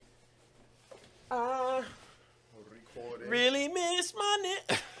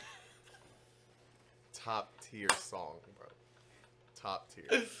tier song, bro. Top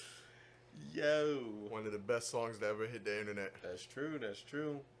tier. Yo. One of the best songs that ever hit the internet. That's true. That's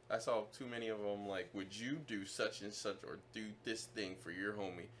true. I saw too many of them. Like, would you do such and such or do this thing for your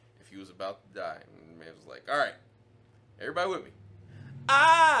homie if he was about to die? And the man was like, all right, everybody with me.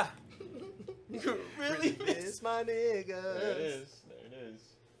 Ah! You really miss my niggas. There it is. There it is.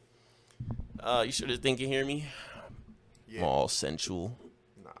 You sure this thing can hear me? Yeah. I'm all sensual.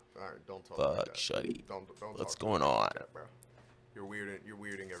 Nah, all right, don't talk Fuck, like that. shutty. Don't What's talk going like on? that, bro. You're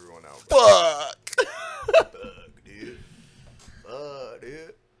weirding everyone out, bro. Fuck! Fuck, dude. Fuck,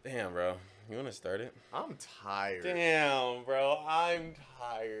 dude. Damn, bro. You want to start it? I'm tired. Damn, bro. I'm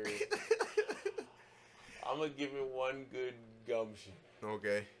tired. I'm going to give it one good gumption.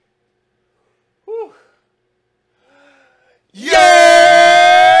 Okay. Whew.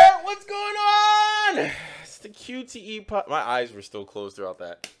 Yeah! What's going on? It's the QTE pod. My eyes were still closed throughout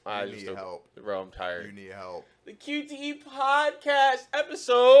that. My eyes You were need still help. Bro, I'm tired. You need help. The QTE podcast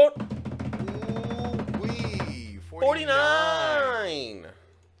episode Ooh-wee. 49.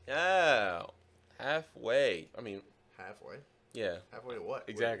 Yeah. Halfway. I mean, Halfway? yeah. Halfway to what?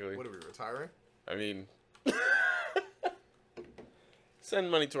 Exactly. What are we, retiring? I mean, send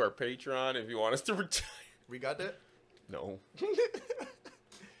money to our Patreon if you want us to retire. We got that? No. I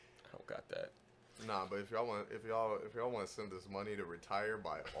don't got that. Nah, but if y'all want to send us money to retire,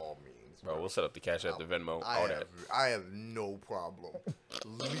 by all means, Bro, we'll set up the Cash App, the Venmo, all that. I have no problem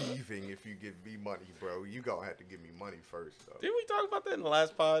leaving if you give me money, bro. You gonna have to give me money first, though. Didn't we talk about that in the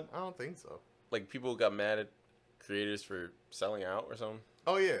last pod? I don't think so. Like, people got mad at creators for selling out or something?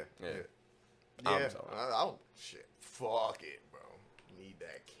 Oh yeah, Yeah. yeah. selling. I don't shit. Fuck it, bro. Need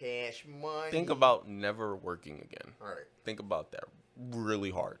that cash money. Think about never working again. All right. Think about that really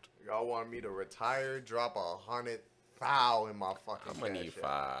hard. Y'all want me to retire? Drop 100,000 in my fucking. I'm gonna need Cash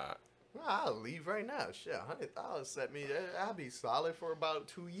App. $5. Well, I'll leave right now. Shit, 100,000 set me. I'll be solid for about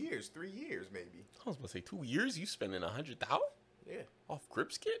 2 years, 3 years, maybe. I was gonna say 2 years. You spending 100,000 Yeah, off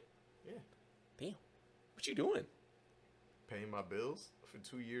Grip Skit? yeah. Damn. What you doing? Paying my bills for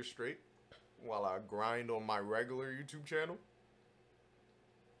 2 years straight while I grind on my regular YouTube channel.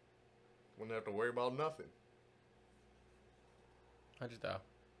 Wouldn't have to worry about nothing. 100,000.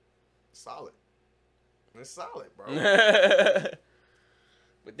 Solid. It's solid, bro.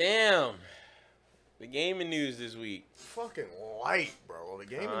 But damn, the gaming news this week. Fucking light, bro. The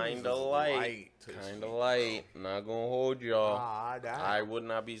game is Kinda light. this Kinda week, light. Not gonna hold y'all. Damn. I would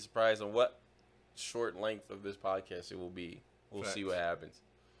not be surprised on what short length of this podcast it will be. We'll see what happens.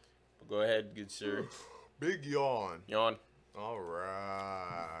 But go ahead, good sir. Big yawn. Yawn. All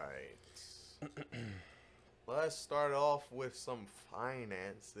right. Let's start off with some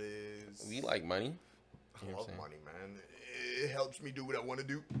finances. We like money. I love money, man. It helps me do what I want to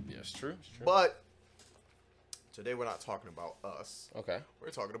do. Yeah, it's true. It's true. But today we're not talking about us. Okay. We're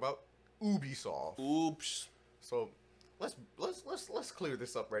talking about Ubisoft. Oops. So let's clear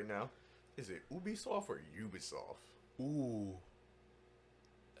this up right now. Is it Ubisoft or Ubisoft? Ooh.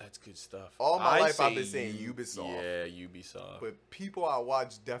 That's good stuff. All my life say I've been saying Ubisoft. Yeah, Ubisoft. But people I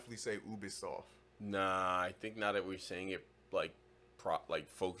watch definitely say Ubisoft. Nah, I think now that we're saying it like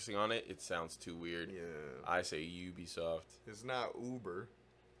focusing on it, it sounds too weird. Yeah. I say Ubisoft. It's not Uber.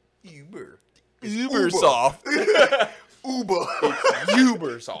 Uber. Ubersoft. Uber. It's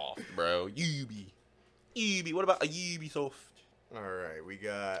Ubersoft, bro. Ubi. What about a Ubisoft? All right, we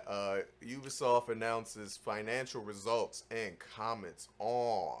got Ubisoft announces financial results and comments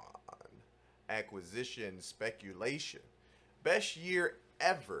on acquisition speculation. Best year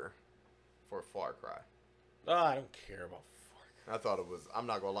ever for Far Cry. Oh, I don't care about Far Cry. I thought it was, I'm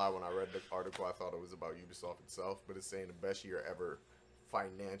not going to lie, when I read the article, I thought it was about Ubisoft itself, but it's saying the best year ever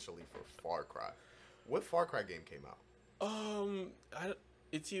financially for Far Cry. What Far Cry game came out?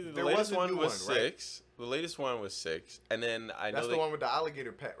 It's either the There latest was a one new was one, right? 6. The latest one was 6, and then I know That's the one with the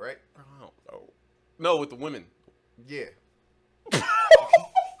alligator pet, right? I don't know. No, with the women. Yeah.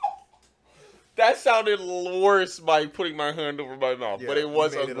 That sounded worse by putting my hand over my mouth, Yeah, but it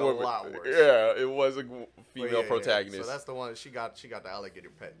was made a it woman. a lot worse. Yeah, it was a But female yeah, protagonist. So that's the one. She got the alligator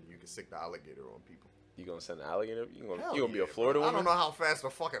pet, and you can stick the alligator on people. You gonna send an alligator? You gonna Hell be yeah, a Florida bro. woman? I don't know how fast a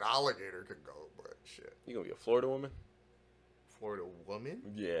fucking alligator can go, but shit. You gonna be a Florida woman? Florida woman?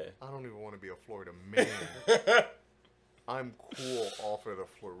 Yeah. I don't even want to be a Florida man. I'm cool off of the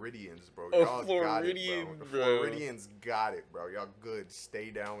Floridians, bro. A Y'all got it, Floridian, bro. The bro. Floridians got it, bro. Y'all good. Stay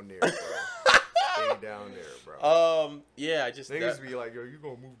down there, bro. Stay down there, bro. Yeah, I just Niggas be like, yo, you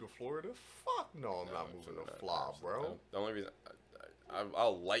gonna move to Florida? Fuck no, I'm not moving to Florida, bro. The only reason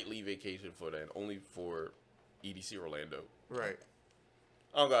I'll lightly vacation Florida, and only for EDC Orlando. Right.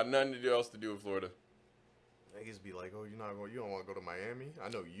 I don't got nothing else to do in Florida. Niggas be like, oh, you don't want to go to Miami? I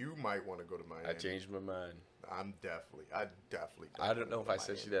know you might want to go to Miami. I changed my mind. I definitely. I don't know if I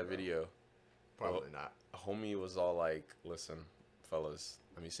sent you that video. Probably not. A homie was all like, listen, fellas,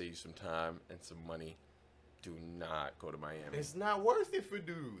 let me save you some time and some money. Do not go to Miami. It's not worth it for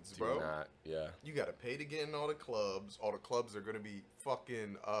dudes, bro. Do not, yeah. You gotta pay to get in all the clubs. All the clubs are gonna be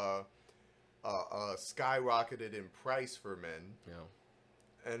fucking skyrocketed in price for men.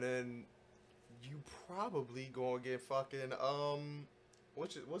 Yeah. And then you probably gonna get fucking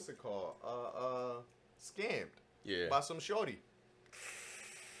what's it called? Scammed. Yeah. By some shorty.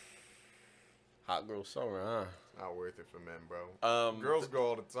 Hot girl summer, huh? Not worth it for men, bro. Girls go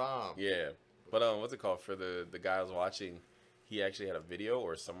all the time. Yeah. But what's it called? For the guy I was watching, he actually had a video,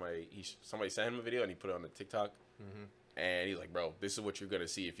 or somebody sent him a video and he put it on the TikTok. Mm-hmm. And he's like, bro, this is what you're gonna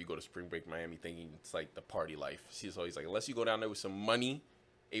see if you go to Spring Break Miami, thinking it's like the party life. So he's like, unless you go down there with some money,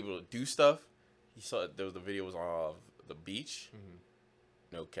 able to do stuff. He saw the video was on the beach. Mm-hmm.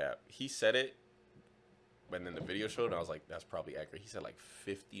 No cap. He said it, but then the video showed, and I was like, that's probably accurate. He said like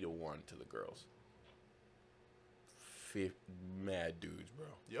 50 to 1 to the girls. Mad dudes, bro.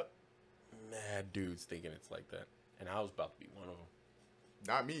 Yep. Mad dudes thinking it's like that. And I was about to be one of them.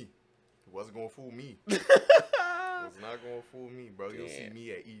 Not me. It wasn't going to fool me. It was not going to fool me, bro. You'll see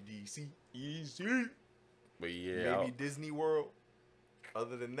me at EDC. EDC. But yeah. Maybe Disney World.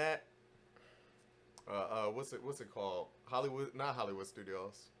 Other than that, what's it called? Hollywood, not Hollywood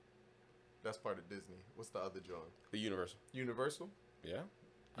Studios. That's part of Disney. What's the other joint? The Universal. Universal? Yeah.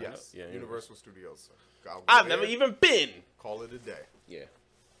 Yes. Yeah. Universal Studios. I've never even been. Call it a day. Yeah.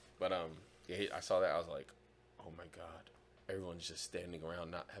 But yeah, I saw that. I was like, oh my god, everyone's just standing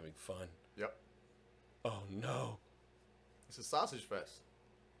around not having fun. Yep. Oh no. It's a sausage fest,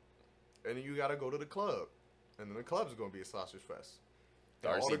 and then you gotta go to the club, and then the club's gonna be a sausage fest.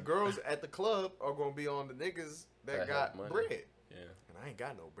 All the girls at the club are gonna be on the niggas that got bread. Yeah. And I ain't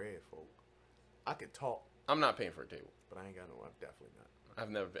got no bread, folk. I could talk. I'm not paying for a table. But I ain't got no. I'm definitely not. I've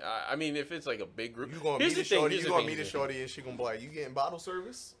never been. I mean, if it's like a big group, you gonna meet a shorty. You gonna meet a shorty, and she gonna be like, "You getting bottle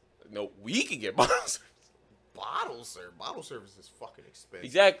service?" No, we can get bottle service. Bottle service is fucking expensive.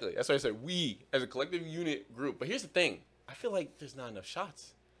 Exactly. That's why I said we as a collective unit group. But here's the thing: I feel like there's not enough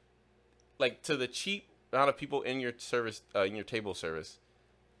shots. Like to the cheap amount of people in your service, in your table service,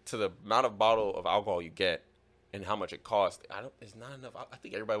 to the amount of bottle of alcohol you get, and how much it costs. It's not enough. I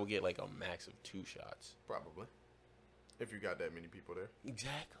think everybody will get like a max of 2 shots. Probably. If you got that many people there.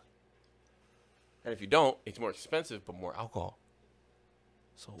 Exactly. And if you don't, it's more expensive, but more alcohol.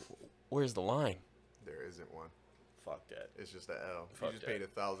 So, where's the line? There isn't one. Fuck that. It's just an L. Fuck you just that.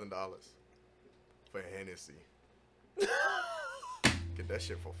 paid $1,000 for Hennessy. Get that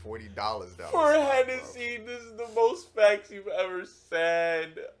shit for $40 down. For Hennessy, this is the most facts you've ever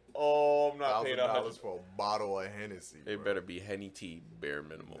said. Oh, I'm not paying $1,000 for a bottle of Hennessy. It better be Henny tea, bare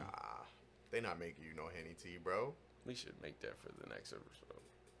minimum. Nah, they not making you no Henny tea, bro. We should make that for the next episode.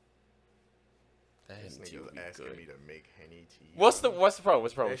 That This Henny tea would nigga's be asking good. me to make Henny tea. What's the problem? What's the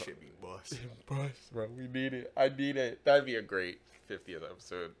problem? That shit be bust. Bust, bro. We need it. I need it. That'd be a great 50th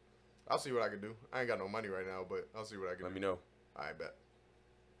episode. I'll see what I can do. I ain't got no money right now, but I'll see what I can do. Let me know. I bet.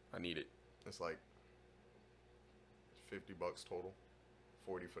 I need it. It's like $50 total.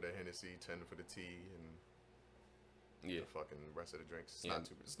 40 for the Hennessy, 10 for the tea, and the fucking rest of the drinks.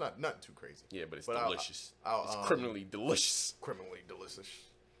 It's not nothing too crazy. Yeah, but it's delicious. It's criminally delicious. Criminally delicious.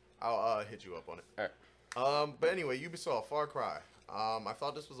 I'll hit you up on it. All right. But anyway, Ubisoft Far Cry. I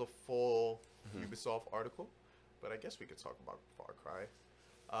thought this was a full Ubisoft article, but I guess we could talk about Far Cry.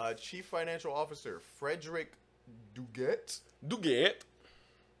 Chief Financial Officer Frederick Duguet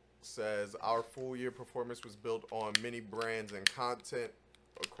says our full year performance was built on many brands and content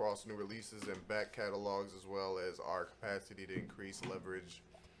across new releases and back catalogs, as well as our capacity to increase leverage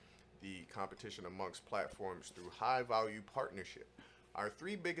the competition amongst platforms through high value partnership. Our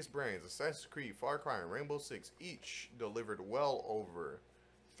 3 biggest brands, Assassin's Creed, Far Cry, and Rainbow Six, each delivered well over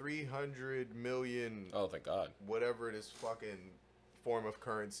 300 million. Oh, thank God. Whatever this fucking form of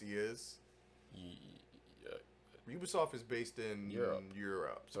currency is. Ubisoft is based in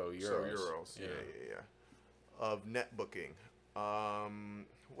Europe. So euros. Yeah. Of net booking.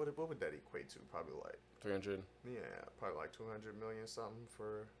 What would that equate to? Probably like 300. Yeah, probably like 200 million something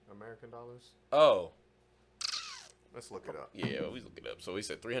for American dollars. Oh. Let's look it up. Yeah, we look it up. So we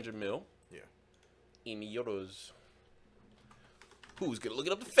said 300 mil. Yeah. In euros. Who's gonna look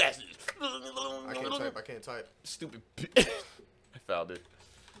it up the fastest? I can't type. Stupid. I found it.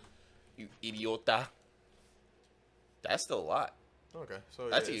 You idiota. That's still a lot. Okay, so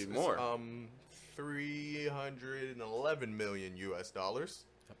that's even more. 311 million US dollars.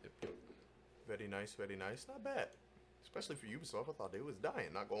 Very nice, very nice. Not bad. Especially for Ubisoft. I thought they was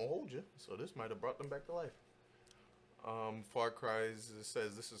dying. Not gonna hold you. So this might have brought them back to life. Far Cry's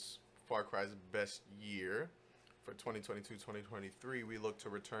says this is Far Cry's best year. For 2022-2023, we look to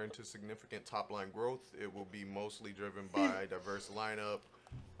return to significant top-line growth. It will be mostly driven by a diverse lineup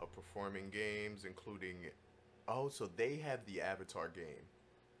of performing games, including... Oh, so they have the Avatar game.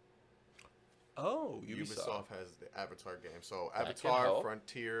 Oh, Ubisoft has the Avatar game. So That can Avatar, help.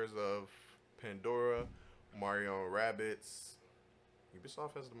 Frontiers of Pandora, Mario and Rabbids.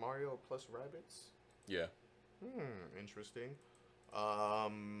 Ubisoft has the Mario plus Rabbids? Yeah. Interesting.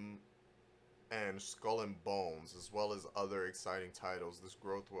 And Skull and Bones, as well as other exciting titles. This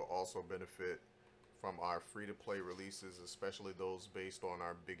growth will also benefit from our free-to-play releases, especially those based on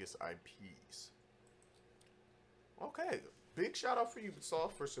our biggest IPs. Okay, big shout out for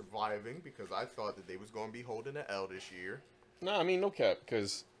Ubisoft for surviving, because I thought that they was going to be holding an L this year. No, I mean, no cap,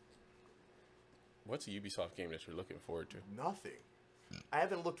 because what's a Ubisoft game that you're looking forward to? Nothing. I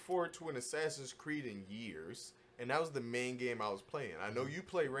haven't looked forward to an Assassin's Creed in years. And that was the main game I was playing. I know you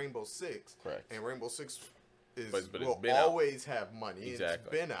play Rainbow Six. Correct. And Rainbow Six But will it's been always have money.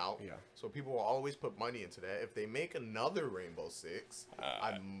 Exactly. It's been out. Yeah. So people will always put money into that. If they make another Rainbow Six,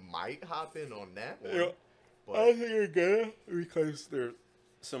 I might hop in on that one. Yeah. But I think you're gonna, because they're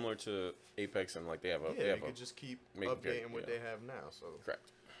similar to Apex and like they have a... yeah, you could just keep updating what they have now. So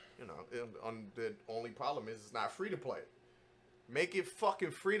correct. You know, the only problem is it's not free to play. Make it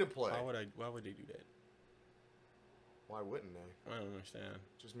fucking free to play. Why would they do that? Why wouldn't they? I don't understand.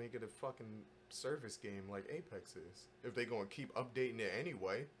 Just make it a fucking service game like Apex is. If they're going to keep updating it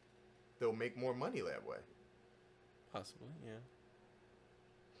anyway, they'll make more money that way. Possibly, yeah.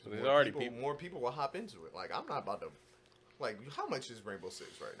 So there's already more people will hop into it. Like, I'm not about to... Like, how much is Rainbow Six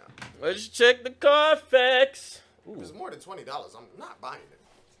right now? Let's check the Carfax. If it's more than $20, I'm not buying it.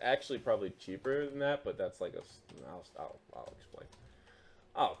 Actually, probably cheaper than that, but that's like I'll explain.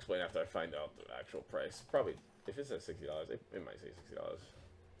 I'll explain after I find out the actual price. Probably, if it says $60, it might say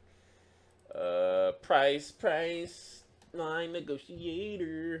 $60. Price, line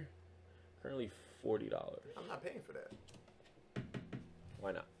negotiator. Currently $40. I'm not paying for that.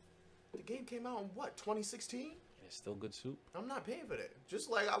 Why not? The game came out in what, 2016? It's still good soup. I'm not paying for that.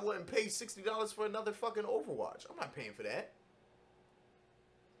 Just like I wouldn't pay $60 for another fucking Overwatch. I'm not paying for that.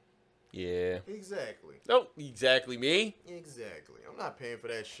 Yeah. Exactly. Oh, exactly me. Exactly. I'm not paying for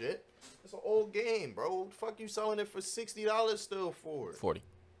that shit. It's an old game, bro. What the fuck you selling it for $60 still for? 40.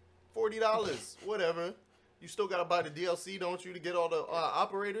 $40. Whatever. You still gotta buy the DLC, don't you, to get all the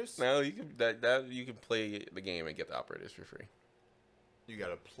operators? No, you can you can play the game and get the operators for free. You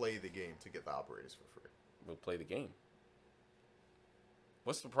gotta play the game to get the operators for free. We'll play the game.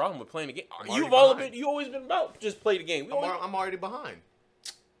 What's the problem with playing the game? I'm You already always been about just play the game. I'm already behind.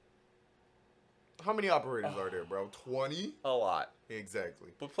 How many operators are there, bro? 20? A lot. Exactly.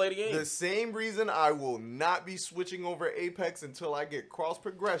 But play the game. The same reason I will not be switching over Apex until I get cross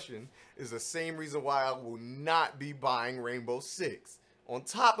progression is the same reason why I will not be buying Rainbow Six. On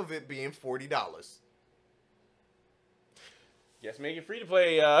top of it being $40. Yes, make it free to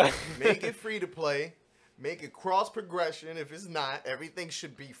play. Make it free to play. Make it cross progression. If it's not, everything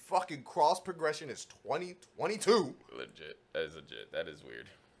should be fucking cross progression. It's 2022. Legit. That is legit. That is weird.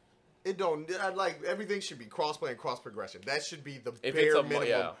 It don't like everything should be crossplay and cross progression. That should be the If bare it's a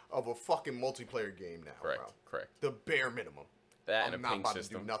minimum of a fucking multiplayer game now, Correct. bro. Correct. The bare minimum. That I'm and a not ping about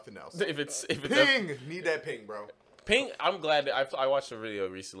system. to do nothing else. If it's Ping, need that ping, bro. ping, I'm glad that I watched a video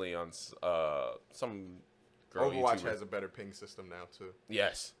recently on some girl Overwatch YouTuber. has a better ping system now too.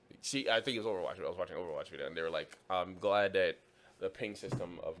 Yes, I think it was Overwatch. I was watching an Overwatch video, and they were like, "I'm glad that the ping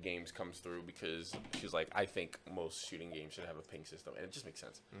system of games comes through," because she's like, "I think most shooting games should have a ping system," and it just makes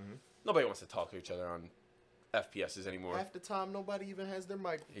sense. Mm-hmm. Nobody wants to talk to each other on FPSs anymore. Half the time, nobody even has their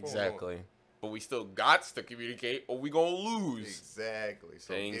microphone. Exactly. But we still got to communicate, or we gonna lose. Exactly.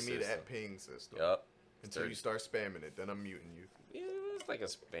 So Ping give me system. that ping system. Yep. Until you start spamming it, then I'm muting you. Yeah, it's like a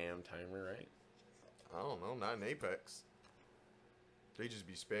spam timer, right? I don't know, not in Apex. They just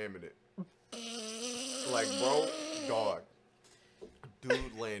be spamming it. Like, bro, dog.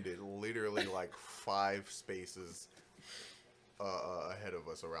 Dude landed literally like 5 spaces ahead of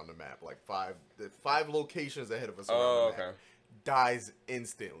us around the map. Like 5 locations ahead of us around the map. Dies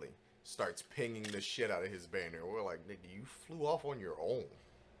instantly. Starts pinging the shit out of his banner. We're like, nigga, you flew off on your own.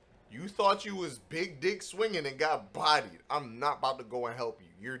 You thought you was big dick swinging and got bodied. I'm not about to go and help you.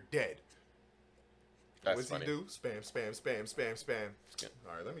 You're dead. That's What's funny. he do? Spam, spam, spam, spam, spam.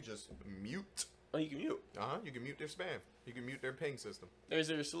 All right, let me just mute. Oh, you can mute. You can mute their spam. You can mute their ping system. There's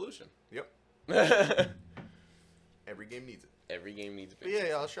your solution. Yep. Every game needs it. Every game needs a But big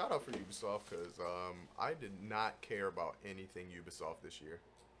yeah, system. shout out for Ubisoft because I did not care about anything Ubisoft this year.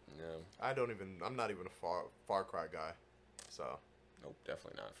 No. I'm not even a Far Cry guy. So Nope,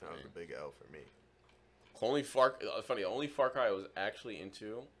 definitely not for that me. was a big L for me. The only Far Cry I was actually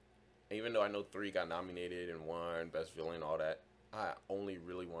into, even though I know 3 got nominated and won Best Villain, all that, I only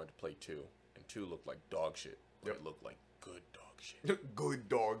really wanted to play 2. And 2 looked like dog shit. But it looked like good dog shit. Good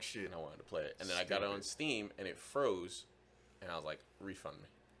dog shit. And I wanted to play it. And then I got it on Steam and it froze. And I was like, refund me.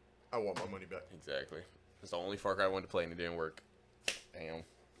 I want my money back. Exactly. It's the only Far Cry I wanted to play and it didn't work. Damn.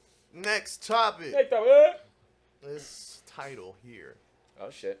 Next topic. Next topic. This title here. Oh,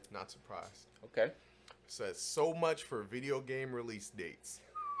 shit. Not surprised. Okay. Says so much for video game release dates.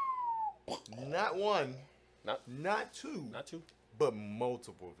 Not one. Not two. Not 2. But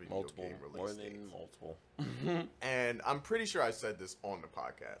multiple video game release More dates. than multiple. And I'm pretty sure I said this on the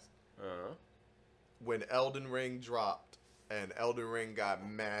podcast. Uh-huh. When Elden Ring dropped and Elden Ring got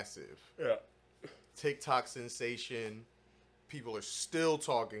massive. Yeah. TikTok sensation. People are still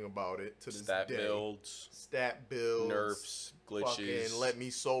talking about it to this Stat day. builds. Stat builds. Nerfs. Glitches. Fucking let me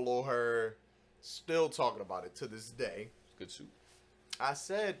solo her. Still talking about it to this day. Good suit. I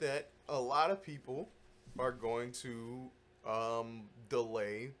said that a lot of people are going to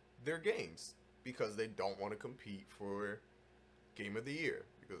delay their games because they don't want to compete for Game of the Year.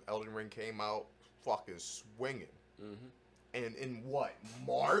 Because Elden Ring came out fucking swinging. Mm-hmm. And in what?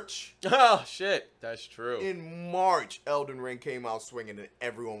 March? Oh, shit. That's true. In March, Elden Ring came out swinging and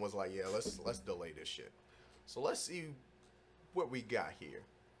everyone was like, yeah, let's delay this shit. So let's see what we got here.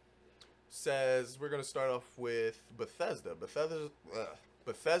 Says we're going to start off with Bethesda.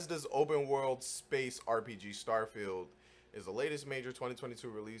 Bethesda's open world space RPG Starfield is the latest major 2022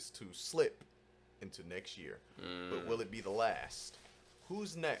 release to slip into next year. But will it be the last?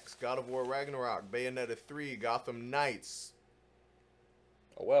 Who's next? God of War Ragnarok, Bayonetta 3, Gotham Knights,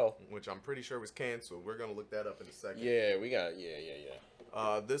 Oh, well. which I'm pretty sure was canceled. We're going to look that up in a second. Yeah, we got,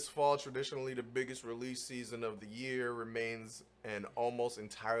 yeah. This fall, traditionally the biggest release season of the year, remains an almost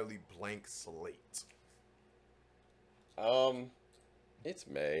entirely blank slate. It's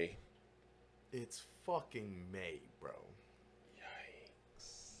May. It's fucking May, bro.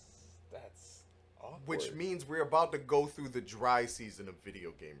 Yikes. That's awkward. Which means we're about to go through the dry season of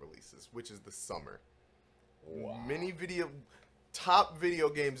video game releases, which is the summer. Wow. Top video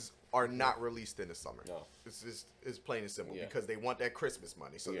games are not released in the summer. No. It's plain and simple Yeah. because they want that Christmas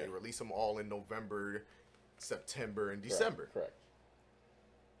money. So Yeah. they release them all in November, September, and December. Correct.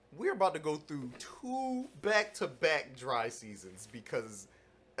 We're about to go through 2 back-to-back dry seasons because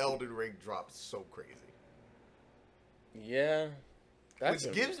Elden Ring dropped so crazy. Yeah.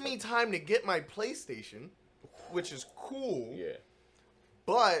 Which gives me time to get my PlayStation, which is cool. Yeah.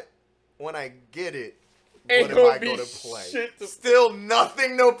 But when I get it, Ain't what am gonna I be going to play? shit to- Still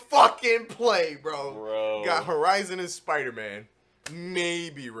nothing to fucking play, bro. Bro. Got Horizon and Spider-Man.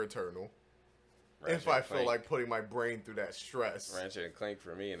 Maybe Returnal. If I feel like putting my brain through that stress. Ratchet and Clank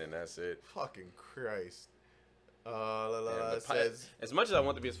for me, and then that's it. Fucking Christ. Damn, It says, as much as I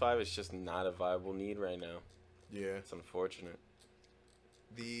want the PS5, it's just not a viable need right now. yeah. It's unfortunate.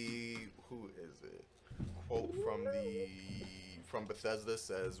 Who is it? Quote from Bethesda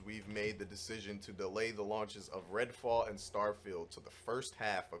says, we've made the decision to delay the launches of Redfall and Starfield to the first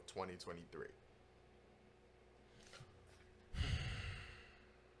half of 2023.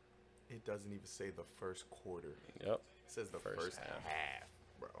 It doesn't even say the first quarter. Yep. It says the first half,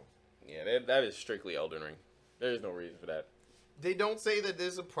 bro. Yeah, that is strictly Elden Ring. There's no reason for that. They don't say that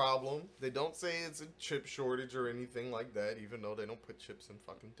there's a problem. They don't say it's a chip shortage or anything like that, even though they don't put chips in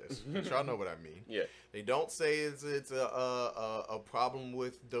fucking discs. But y'all know what I mean. Yeah. They don't say it's a problem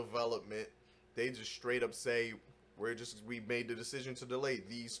with development. They just straight up say we made the decision to delay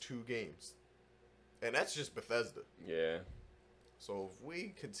these 2 games. And that's just Bethesda. Yeah. So if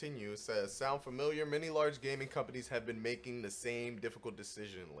we continue, it says, sound familiar? Many large gaming companies have been making the same difficult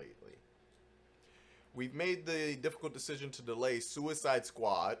decision lately. We've made the difficult decision to delay Suicide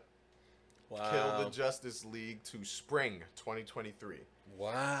Squad, Kill the Justice League to spring 2023.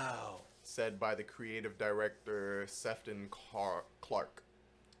 Wow. Said by the creative director Sefton Clark.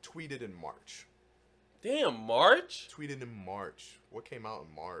 Tweeted in March. Damn, March? Tweeted in March. What came out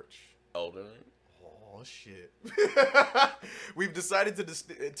in March? Elden Ring. Oh, shit. We've decided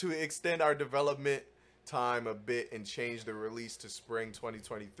to extend our development time a bit and change the release to spring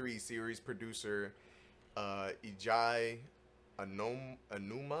 2023. Series producer Ijai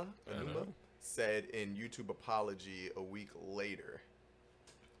Anuma said in YouTube apology a week later.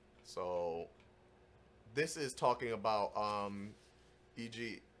 So this is talking about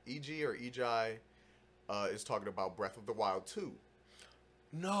EG or Ijai is talking about Breath of the Wild 2.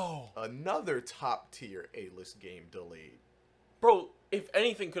 No. Another top tier A-list game delayed. Bro, if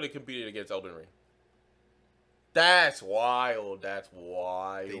anything could have competed against Elden Ring. That's wild. That's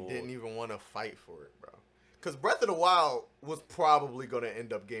wild. They didn't even want to fight for it, bro. Because Breath of the Wild was probably going to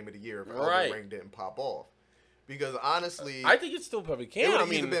end up Game of the Year if Elden Ring didn't pop off. Because honestly, I think it still probably can. It would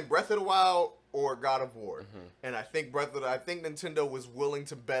have either been Breath of the Wild or God of War, and I think Nintendo was willing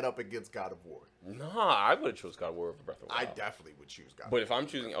to bet up against God of War. Nah, I would have chose God of War over Breath of the Wild. I definitely would choose God. But if I'm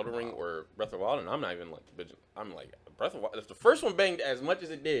choosing Elden Ring or Breath of the Wild, and I'm not even like, I'm like Breath of the Wild. If the first one banged as much as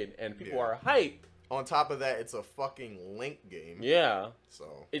it did, and people are hyped. On top of that, it's a fucking Link game. Yeah.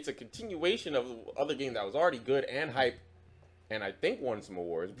 So it's a continuation of the other game that was already good and hype, and I think won some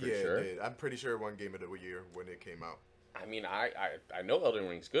awards. Pretty sure. It did. I'm pretty sure it won Game of the Year when it came out. I mean, I know Elden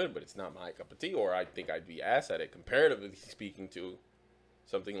Ring's good, but it's not my cup of tea, or I think I'd be ass at it comparatively speaking to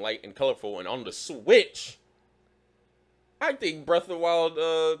something light and colorful. And on the Switch, I think Breath of the Wild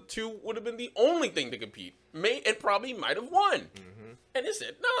 2 would have been the only thing to compete. And probably might have won. And it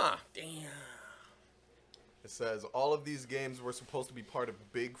said, nah, damn. It says, all of these games were supposed to be part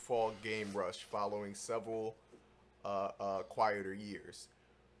of Big Fall Game Rush following several quieter years.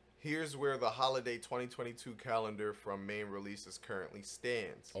 Here's where the holiday 2022 calendar from main releases currently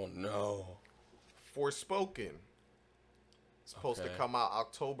stands. Oh, no. Forspoken. Supposed to come out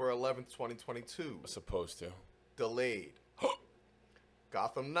October 11th, 2022. Supposed to. Delayed.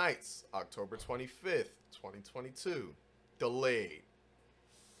 Gotham Knights, October 25th, 2022. Delayed.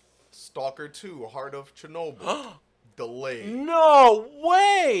 Stalker 2, Heart of Chernobyl. Delayed. No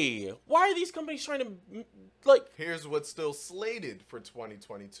way! Why are these companies trying to, like... Here's what's still slated for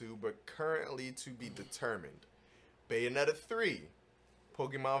 2022, but currently to be determined. Bayonetta 3,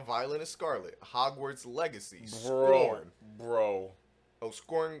 Pokemon Violet and Scarlet, Hogwarts Legacy, Scorn. Bro. Oh,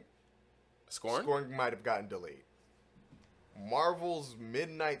 Scorn? Scorn might have gotten delayed. Marvel's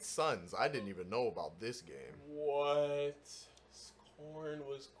Midnight Suns. I didn't even know about this game. What? Scorn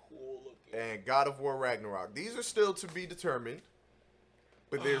was cool looking. And God of War Ragnarok. These are still to be determined.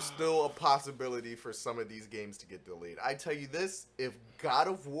 But there's still a possibility for some of these games to get delayed. I tell you this, if God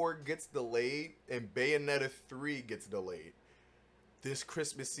of War gets delayed and Bayonetta 3 gets delayed, this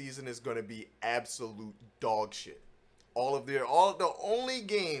Christmas season is going to be absolute dog shit. The only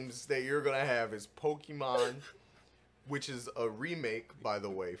games that you're going to have is Pokemon, which is a remake, by the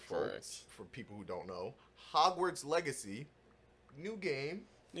way, folks, for people who don't know. Hogwarts Legacy, new game,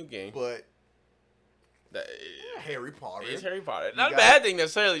 but Harry Potter. It's Harry Potter. Not a bad thing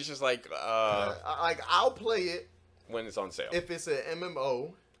necessarily. It's just like I'll play it when it's on sale. If it's an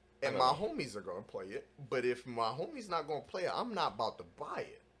MMO and my homies are gonna play it. But if my homies not gonna play it, I'm not about to buy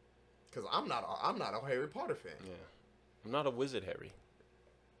it because I'm not a Harry Potter fan. Yeah, I'm not a wizard, Harry.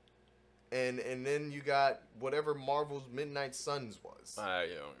 And then you got whatever Marvel's Midnight Suns was. I don't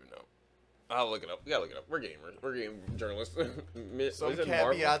even know. I'll look it up. We gotta look it up. We're gamers. We're game journalists. Some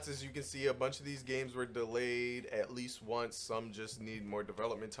caveats, as you can see, a bunch of these games were delayed at least once. Some just need more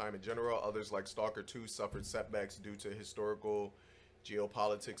development time in general. Others, like Stalker 2, suffered setbacks due to historical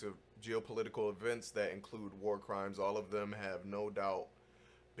geopolitical events that include war crimes. All of them have no doubt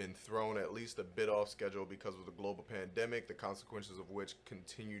been thrown at least a bit off schedule because of the global pandemic, the consequences of which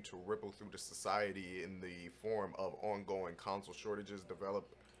continue to ripple through the society in the form of ongoing console shortages,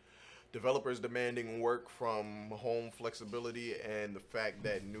 developers demanding work from home flexibility, and the fact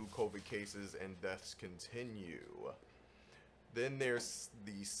that new COVID cases and deaths continue. Then there's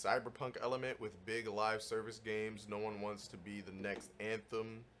the cyberpunk element with big live service games. No one wants to be the next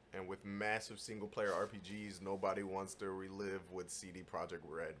Anthem, and with massive single-player RPGs, nobody wants to relive what CD Projekt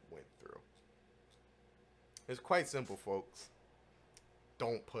Red went through. It's quite simple, folks.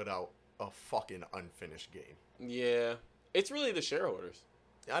 Don't put out a fucking unfinished game. Yeah. It's really the shareholders.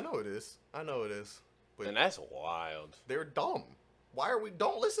 I know it is. But and that's wild. They're dumb.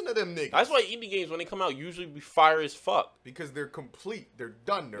 Don't listen to them niggas. That's why indie games, when they come out, usually be fire as fuck. Because they're complete. They're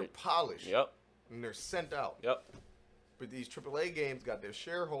done. They're polished. Yep. And they're sent out. Yep. But these AAA games got their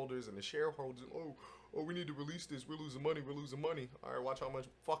shareholders, and the shareholders, oh, we need to release this. We're losing money. All right, watch how much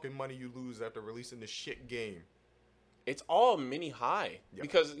fucking money you lose after releasing this shit game. It's all mini high. Yep.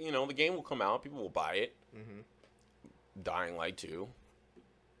 Because, the game will come out. People will buy it. Dying Light 2.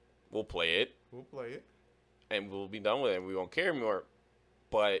 We'll play it. And we'll be done with it. We won't care anymore.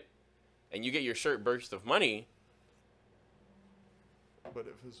 And you get your short burst of money.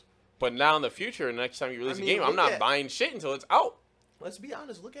 But now in the future, next time you release a game, I'm not buying shit until it's out. Let's be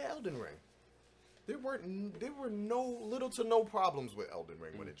honest. Look at Elden Ring. There were little to no problems with Elden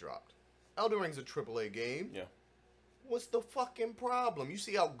Ring when it dropped. Elden Ring's a AAA game. Yeah. What's the fucking problem? You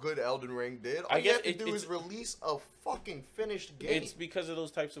see how good Elden Ring did? All I you guess have to do is release a fucking finished game. It's because of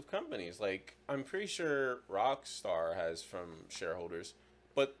those types of companies. Like, I'm pretty sure Rockstar has from shareholders,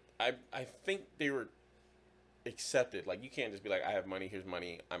 but I think they were accepted. Like, you can't just be like, I have money, here's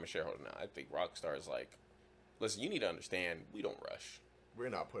money, I'm a shareholder now. I think Rockstar is like, listen, you need to understand, we don't rush. We're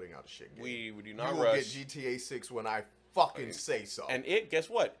not putting out a shit game. We do not rush. You will rush. get GTA 6 when I fucking say so. And guess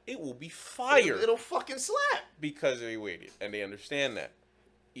what? It will be fire. It'll fucking slap. Because they waited. And they understand that.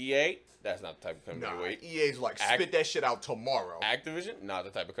 EA, that's not the type of company to wait. EA's like, spit that shit out tomorrow. Activision, not the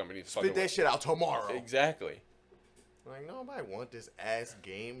type of company to spit that shit out tomorrow. Exactly. Like, nobody want this ass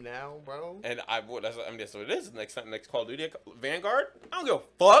game now, bro. And that's what it is. Next Call of Duty, Vanguard, I don't give a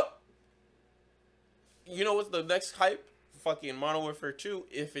fuck. You know what's the next hype? Fucking Modern Warfare 2,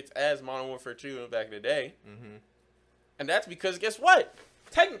 if it's as Modern Warfare 2 back in the day. Mm-hmm. And that's because, guess what?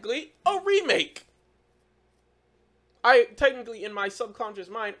 Technically, a remake. I technically, in my subconscious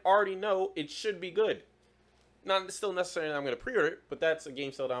mind, already know it should be good. Not still necessarily I'm going to pre-order it, but that's a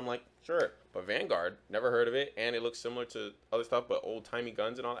game still that I'm like, sure. But Vanguard, never heard of it, and it looks similar to other stuff, but old-timey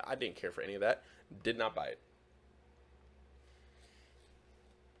guns and all that. I didn't care for any of that. Did not buy it.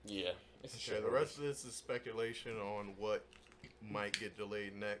 Yeah. The rest of this is speculation on what might get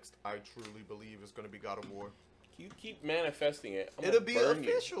delayed next. I truly believe it's going to be God of War. You keep manifesting it. It'll be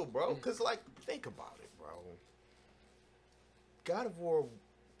official, bro. Because, like, think about it, bro. God of War,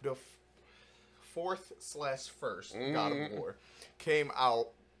 the fourth/first God of War, came out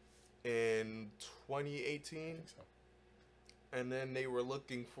in 2018. I think so. And then they were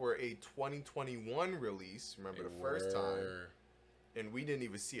looking for a 2021 release. Remember the first time? And we didn't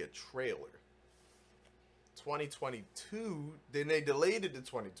even see a trailer. 2022, then they delayed it to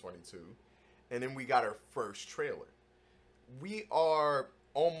 2022, and then we got our first trailer. We are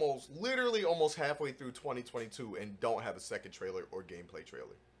literally almost halfway through 2022 and don't have a second trailer or gameplay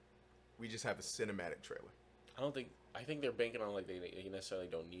trailer. We just have a cinematic trailer. I think they're banking on, like, they necessarily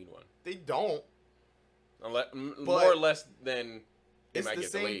don't need one. They don't. More or less than it's the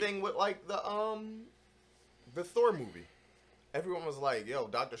same thing with, like, the Thor movie. Everyone was like, yo,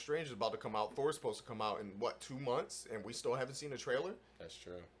 Doctor Strange is about to come out. Thor's supposed to come out in, 2 months? And we still haven't seen a trailer? That's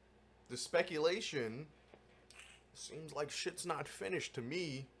true. The speculation seems like shit's not finished to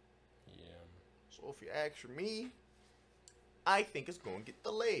me. Yeah. So if you ask me, I think it's going to get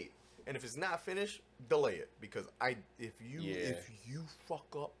delayed. And if it's not finished, delay it. Because if you fuck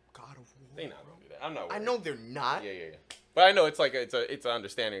up God of War... They're not going to do that. I'm not worried. I know they're not. Yeah. But I know it's like, it's an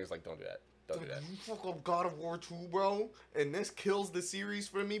understanding. It's like, don't do that. Don't do that. You fuck up God of War 2, bro, and this kills the series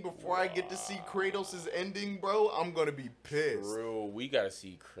for me before I get to see Kratos' ending, bro, I'm gonna be pissed. Bro, we gotta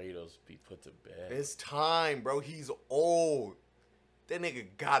see Kratos be put to bed. It's time, bro. He's old. That nigga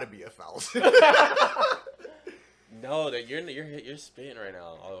gotta be 1,000. No, that you're spitting right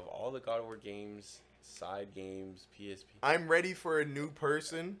now. Of all the God of War games, side games, PSP. I'm ready for a new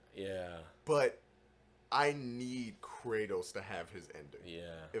person. Yeah. But I need Kratos to have his ending.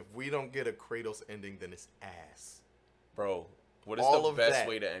 Yeah. If we don't get a Kratos ending, then it's ass. Bro, what is the best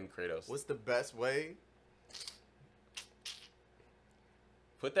way to end Kratos? What's the best way?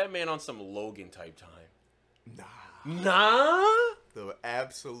 Put that man on some Logan type time. Nah. The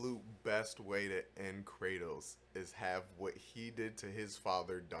absolute best way to end Kratos is have what he did to his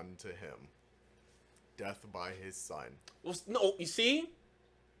father done to him. Death by his son. Well, no, you see?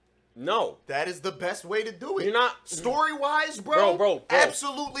 No. That is the best way to do it. You're not... Story-wise, bro. Bro.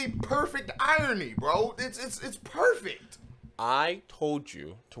 Absolutely perfect irony, bro. It's perfect. I told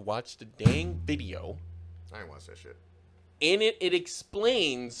you to watch the dang video. I ain't watch that shit. In it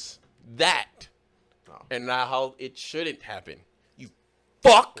explains that. Oh. And not how it shouldn't happen. You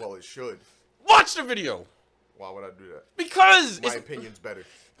fuck. Well, it should. Watch the video. Why would I do that? Because my opinion's better.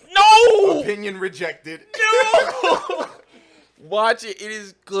 No! Opinion rejected. No! Watch it. It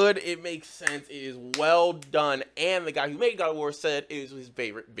is good. It makes sense. It is well done. And the guy who made God of War said it was his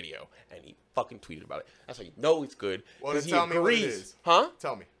favorite video. And he fucking tweeted about it. That's how you know it's good. Well, then tell me what it is. Huh?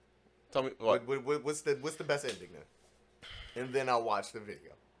 Tell me what? What's the best ending then? And then I'll watch the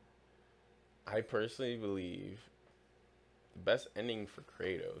video. I personally believe the best ending for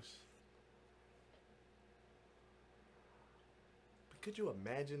Kratos. Could you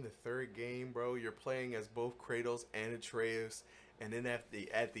imagine the third game, bro? You're playing as both Kratos and Atreus, and then at the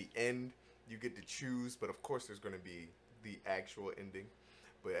end, you get to choose. But of course, there's going to be the actual ending.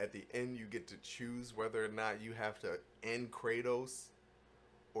 But at the end, you get to choose whether or not you have to end Kratos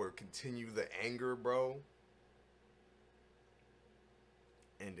or continue the anger, bro.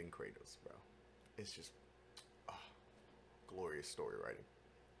 Ending Kratos, bro. It's just glorious story writing.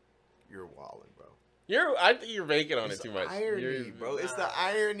 You're wildin', bro. I think you're banking on It's it too much. irony, bro. It's the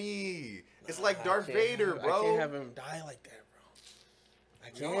irony. It's like Darth Vader, bro. I can't have him die like that, bro. I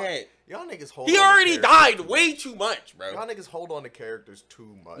can't. Y'all niggas hold He on to already characters died way too much, bro. Y'all niggas hold on to characters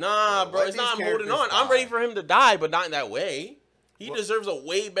too much. Nah, bro. Let It's not these I'm holding on. characters I'm die. ready for him to die, but not in that way. He Well- deserves a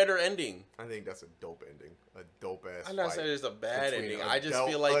way better ending. I think that's a dope ending. A dope ass. I'm not saying it's a bad ending. I just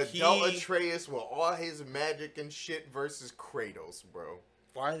feel like Adult Atreus with all his magic and shit versus Kratos, bro.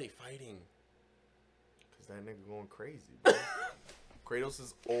 Why are they fighting? Cause that nigga going crazy, bro. Kratos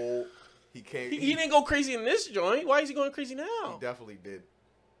is old. He can't. He didn't go crazy in this joint. Why is he going crazy now? He definitely did.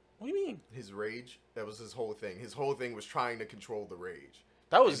 What do you mean? His rage. That was his whole thing. His whole thing was trying to control the rage.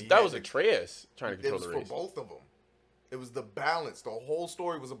 That was And he had to- Atreus trying to control It the was race. for both of them. It was the balance. The whole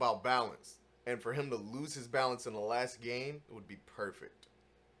story was about balance. And for him to lose his balance in the last game, it would be perfect.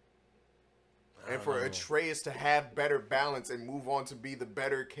 And for Atreus to have better balance and move on to be the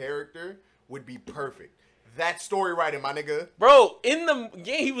better character would be perfect. That's story writing, my nigga. Bro, in the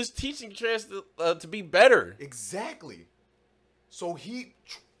game, he was teaching Atreus to be better. Exactly. So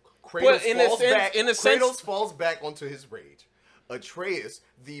Kratos falls back onto his rage. Atreus,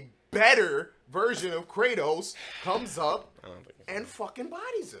 the better version of Kratos, comes up and fucking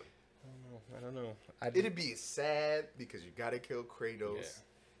bodies him. I don't know. It'd be sad because you gotta kill Kratos.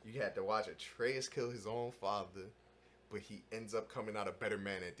 Yeah. You had to watch Atreus kill his own father, but he ends up coming out a better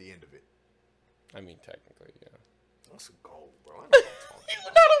man at the end of it. I mean, technically, yeah. That's a goal, bro. I know what I'm talking You're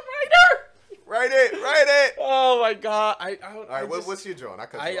about. not a writer. Write it. Oh my god. All right, what's your drawing?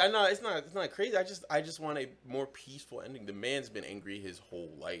 I know it's not crazy. I just want a more peaceful ending. The man's been angry his whole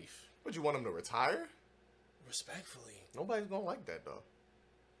life. Would you want him to retire? Respectfully. Nobody's gonna like that though.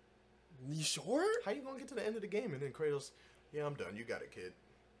 You sure? How you gonna get to the end of the game and then Kratos? Yeah, I'm done. You got it, kid.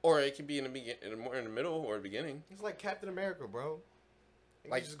 Or it could be in the middle or the beginning. It's like Captain America, bro.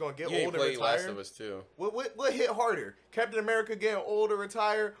 Like He's just gonna get you old and played retire. Last of Us too. What hit harder? Captain America getting old or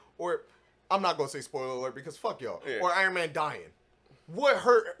retire, or I'm not gonna say spoiler alert because fuck y'all. Yeah. Or Iron Man dying. What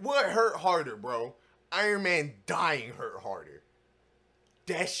hurt harder, bro? Iron Man dying hurt harder.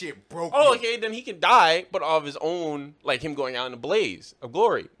 That shit broke Oh, me. okay, then he can die, but of his own, like him going out in a blaze of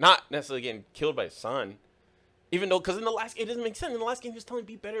glory, not necessarily getting killed by his son. Even though, because in the last, it doesn't make sense. In the last game, he was telling him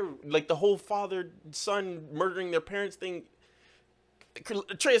be better, like the whole father son murdering their parents thing.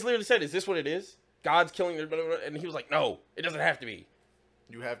 Atreus literally said, "Is this what it is? God's killing their," blah, blah, blah. And he was like, "No, it doesn't have to be."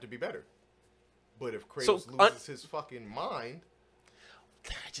 You have to be better. But if Kratos loses his fucking mind,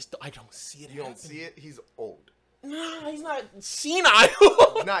 I don't see it. You don't see it. He's old. No, he's not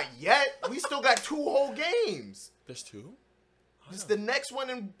senile. Not yet. We still got 2 whole games. There's 2? This is the next one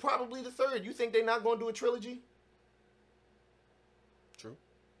and probably the 3rd. You think they're not going to do a trilogy? True.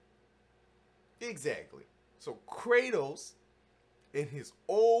 Exactly. So Kratos, in his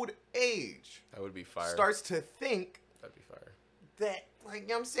old age, That would be fire. starts to think That'd be fire. that, like, you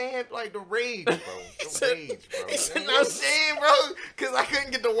know what I'm saying? Like, the rage, bro. The rage, bro. he said, You know what I'm saying, bro? Because I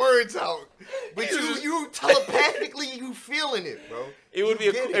couldn't get the words out. But you telepathically, you feeling it, bro. It would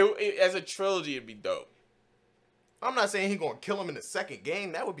You be get it. as a trilogy. It'd be dope. I'm not saying he's going to kill him in the 2nd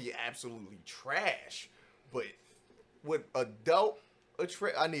game. That would be absolutely trash. But with adult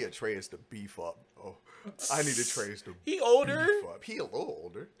Atreus, I need Atreus to beef up. Oh, I need Atreus to He older. beef up. He a little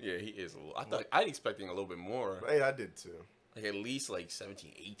older. Yeah, he is a little. I'd expecting a little bit more. Hey, I did too. Like at least like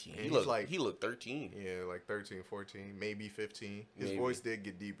 17, 18. And he's like- he looked 13. Yeah, like 13, 14, maybe 15. His Maybe. voice did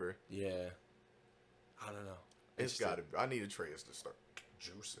get deeper. Yeah. I don't know. It's got to. I need Atreus to start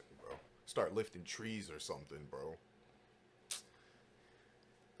juicing, bro. Start lifting trees or something, bro.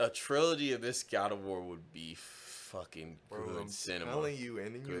 A trilogy of this God of War would be fucking Bro, good I'm cinema. telling you,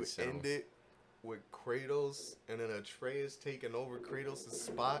 and then Good you cinema. end it with Kratos and then Atreus taking over Kratos'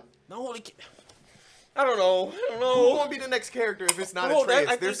 spot. No, like, I don't know. Who's gonna be the next character if it's not Bro, Atreus?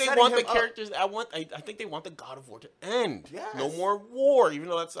 I They're think they setting want him the up. characters. I think they want the God of War to end. Yes. No more war, even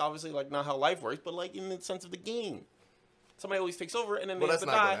though that's obviously like not how life works, but like in the sense of the game, somebody always takes over and then Well, they have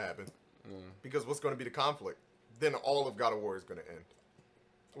that's to not die. gonna happen because what's gonna be the conflict? Then all of God of War is gonna end.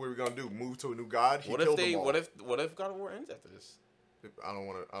 What are we gonna do? Move to a new god? He What killed if they? them all. what if God of War ends after this? I don't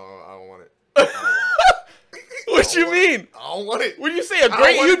want it. I don't want it. What you mean? I don't want it. When you say a don't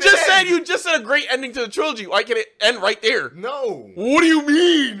great, want you it to just said end. you just said a great ending to the trilogy. Why can't it end right there? No. What do you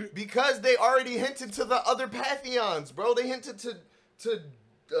mean? Because they already hinted to the other pantheons, bro. They hinted to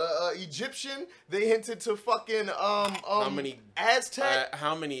Egyptian. They hinted to fucking How many Aztec.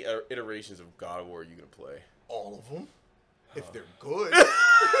 How many iterations of God of War are you gonna play? All of them, if they're good.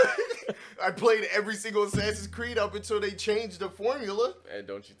 I played every single Assassin's Creed up until they changed the formula. And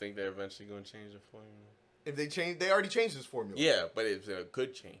don't you think they're eventually gonna change the formula? If they already changed this formula. Yeah, but it's a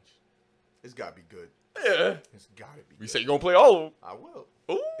good change. It's gotta be good. Yeah. It's gotta be. You good. say you're gonna play all of them. I will.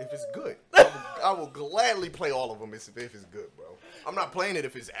 Ooh. If it's good, I will gladly play all of them if it's good, bro. I'm not playing it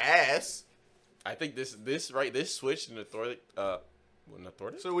if it's ass. I think this switch in the Thor.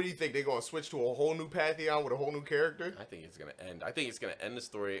 So what do you think? They're gonna switch to a whole new pantheon with a whole new character? I think it's gonna end. I think it's gonna end the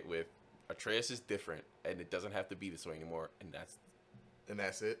story with Atreus is different, and it doesn't have to be this way anymore, and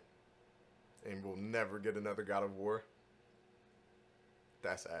that's it. And we'll never get another God of War.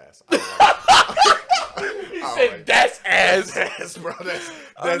 That's ass. You said that's ass. That's ass, bro.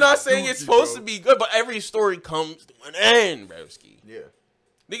 I'm not saying it's supposed to be good, but every story comes to an end, broski. Yeah.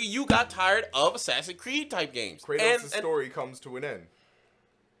 Nigga, you got tired of Assassin's Creed type games. Kratos' story comes to an end.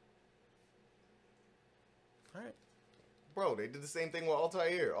 All right. Bro, they did the same thing with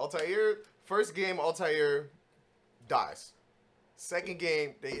Altair. Altair, first game, Altair dies. Second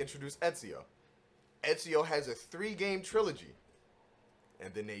game, they introduce Ezio. Ezio has a 3-game trilogy.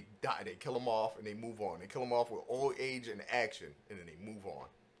 And then they die. They kill him off and they move on. They kill him off with old age and action. And then they move on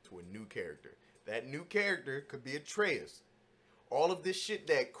to a new character. That new character could be Atreus. All of this shit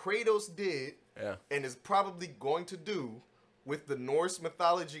that Kratos did and is probably going to do with the Norse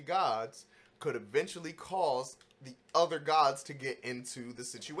mythology gods could eventually cause the other gods to get into the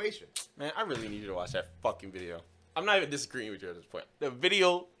situation. Man, I really need you to watch that fucking video. I'm not even disagreeing with you at this point. The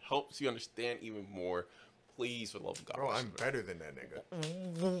video helps you understand even more. Please, for the love of God. Bro, I'm better than that nigga.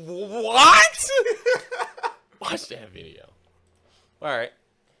 What? Watch that video. All right.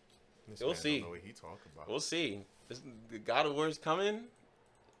 We'll see. Don't know what he talking about. We'll see. The God of War is coming.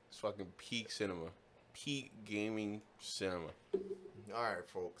 It's fucking peak cinema. Peak gaming cinema. All right,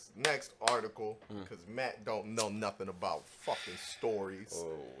 folks. Next article, because Matt don't know nothing about fucking stories.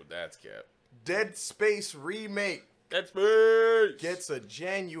 Oh, that's cap. Dead Space remake. Dead Space Gets a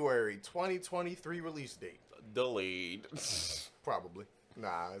January 2023 release date. Delayed. Probably.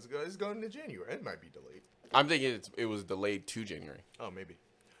 Nah, it's going to January. It might be delayed. I'm thinking it was delayed to January. Oh, maybe.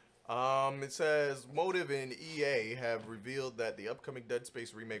 It says Motive and EA have revealed that the upcoming Dead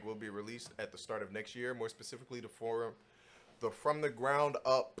Space remake will be released at the start of next year. More specifically, the From the Ground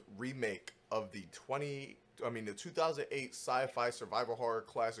Up remake of the 2008 sci-fi survival horror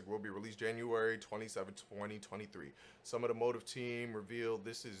classic will be released January 27, 2023. Some of the Motive team revealed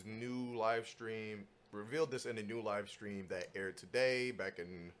this in a new live stream that aired today. Back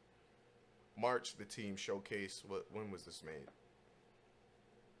in March, the team showcased when was this made?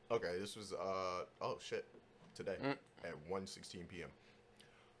 Okay, this was today at 1:16 p.m.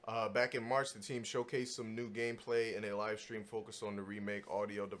 Back in March, the team showcased some new gameplay in a live stream focused on the remake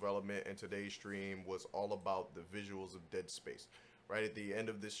audio development, and today's stream was all about the visuals of Dead Space. Right at the end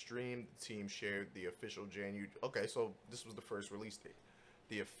of this stream, the team shared the official January. Okay, so this was the first release date.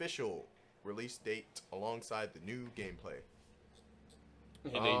 The official release date alongside the new gameplay.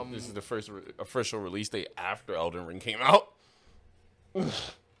 This is the first official release date after Elden Ring came out.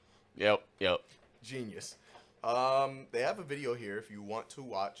 Yep. Genius. They have a video here if you want to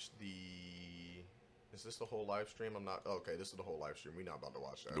watch the... Is this the whole live stream? I'm not... Okay, this is the whole live stream. We're not about to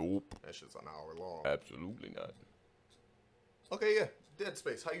watch that. Nope. That shit's an hour long. Absolutely not. Okay, yeah. Dead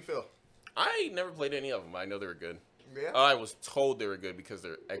Space. How you feel? I never played any of them. I know they were good. Yeah? I was told they were good because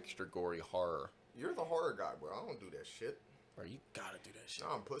they're extra gory horror. You're the horror guy, bro. I don't do that shit. Bro, you gotta do that shit.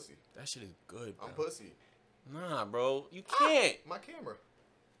 Nah, I'm pussy. That shit is good, bro. I'm pussy. Nah, bro. You can't. My camera.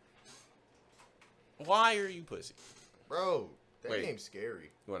 Why are you pussy? Bro, that game's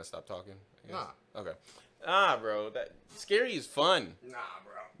scary. You want to stop talking? Nah. Okay. Nah, bro. That scary is fun. Nah,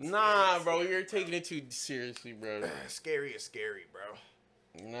 bro. Nah, bro. You're taking it too seriously, bro. Scary is scary, bro.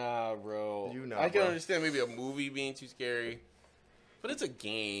 Nah, bro. You know, I can bro. understand maybe a movie being too scary, but it's a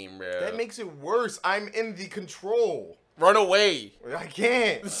game, bro. That makes it worse. I'm in the control. Run away. I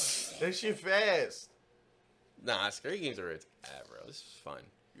can't. That shit fast. Nah, scary games are where it's at, bro. This is fun.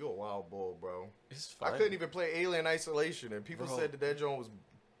 You a wild bull, bro. It's fun. I couldn't even play Alien Isolation, and people said that joint was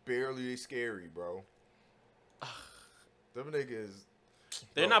barely scary, bro. Them niggas.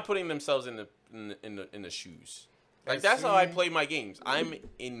 They're not putting themselves in the shoes. Like that's how I play my games. I'm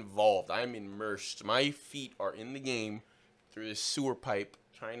involved. I'm immersed. My feet are in the game through this sewer pipe,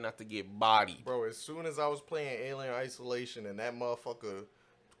 trying not to get bodied. Bro, as soon as I was playing Alien Isolation and that motherfucker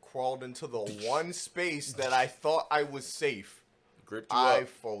crawled into the one space that I thought I was safe, I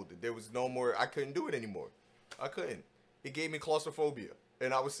folded. There was no more. I couldn't do it anymore. I couldn't. It gave me claustrophobia.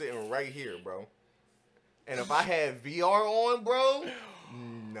 And I was sitting right here, bro. And if I had VR on, bro,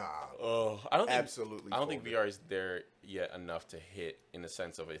 nah. Oh, I don't think folded. VR is there yet enough to hit in the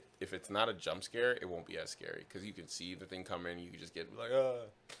sense of it. If it's not a jump scare, it won't be as scary because you can see the thing coming. You can just get like,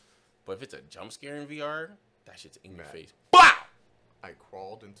 But if it's a jump scare in VR, that shit's in your face. Wow! I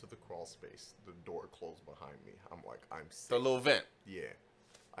crawled into the crawl space. The door closed behind me. I'm like, I'm safe. The little vent. Yeah.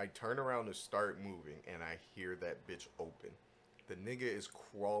 I turn around to start moving, and I hear that bitch open. The nigga is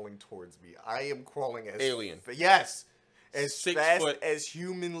crawling towards me. I am crawling as... Alien. Yes. As 6 fast foot. as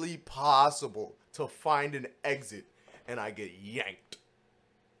humanly possible to find an exit. And I get yanked.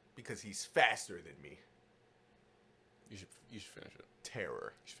 Because he's faster than me. You should finish it.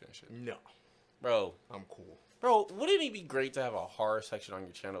 Terror. You should finish it. No. Bro. I'm cool. Bro, wouldn't it be great to have a horror section on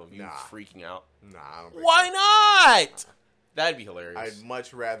your channel of you Nah. freaking out? Nah, I don't think Why so. not? That'd be hilarious. I'd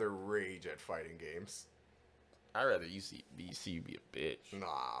much rather rage at fighting games. I'd rather you see you be a bitch.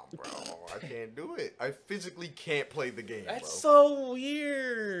 Nah, bro. I can't do it. I physically can't play the game, That's bro. so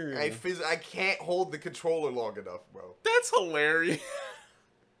weird. I can't hold the controller long enough, bro. That's hilarious.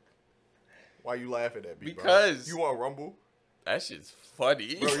 Why you laughing at me, bro? Because- You want Rumble? That shit's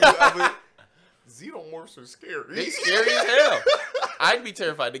funny. Bro, you ever... Xenomorphs are scary. They scary as hell. I'd be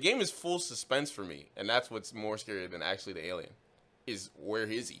terrified. The game is full suspense for me, and that's what's more scary than actually the alien. Is where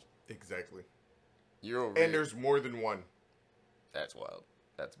is he? Exactly. You're over And here. there's more than one. That's wild.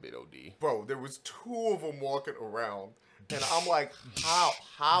 That's a bit OD. Bro, there was 2 of them walking around. And I'm like,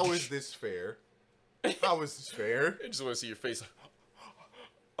 how is this fair? How is this fair? I just want to see your face.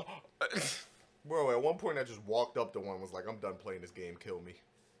 Bro, at one point I just walked up to one and was like, I'm done playing this game, kill me.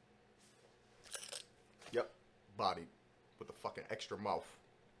 Yep. Bodied. With a fucking extra mouth.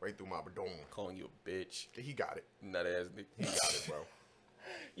 Right through my dome. Calling you a bitch. He got it. Nut ass nigga. He got it, bro.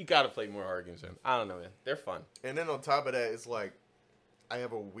 You gotta play more horror games, man. I don't know, man. They're fun. And then on top of that, it's like, I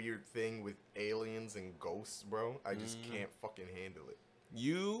have a weird thing with aliens and ghosts, bro. I just can't fucking handle it.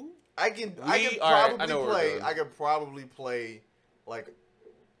 I can probably play like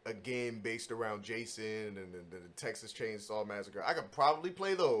a game based around Jason and the Texas Chainsaw Massacre. I could probably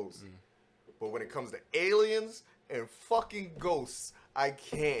play those. But when it comes to aliens and fucking ghosts, I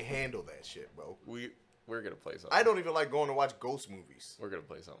can't handle that shit, bro. We're gonna play something. I don't even like going to watch ghost movies. We're gonna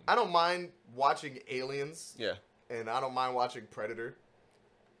play something. I don't mind watching Aliens. Yeah. And I don't mind watching Predator.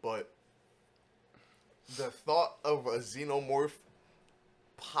 But the thought of a xenomorph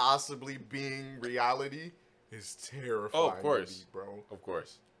possibly being reality is terrifying. Oh, of course, to me, bro. Of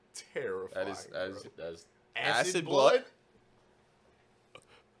course. Terrifying. That is acid blood.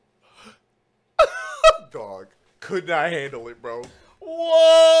 Dog, could not handle it, bro.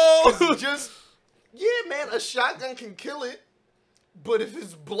 Whoa! Yeah, man, a shotgun can kill it, but if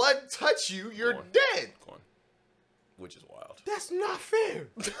his blood touch you, you're dead. Go on. Which is wild. That's not fair.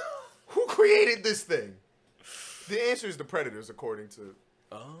 Who created this thing? The answer is the Predators, according to...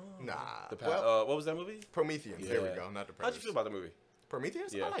 Oh. Nah. What was that movie? Prometheans. There we go. Not the Predators. How'd you feel about the movie?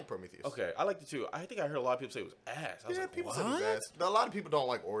 Prometheus? Yeah. I like Prometheus. Okay, I liked it too. I think I heard a lot of people say it was ass. I was like, people what? said it was ass. A lot of people don't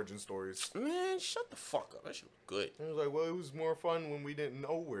like origin stories. Man, shut the fuck up. That shit was good. And it was like, well, it was more fun when we didn't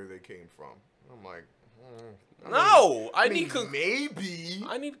know where they came from. I'm like, I need maybe.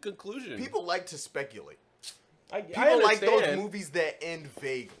 I need a conclusion. People like to speculate. People like those movies that end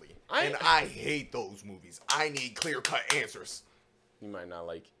vaguely. And I hate those movies. I need clear-cut answers. You might not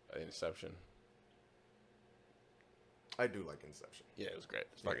like Inception. I do like Inception. Yeah, it was great.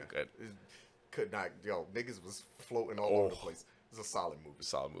 It's fucking good. Could not, niggas was floating all over the place. It's a solid movie.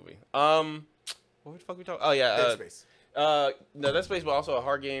 Solid movie. What the fuck we talking? Oh yeah, Dead Space. No, Dead Space, but also a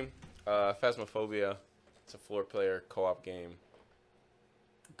hard game. Phasmophobia. It's a floor player co-op game.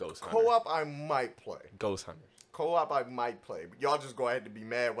 Ghost Hunter. Co-op, I might play. Ghost Hunter. Co-op, I might play. But y'all just go ahead and be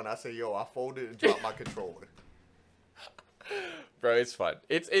mad when I say, yo, I folded and dropped my controller. Bro, it's fun.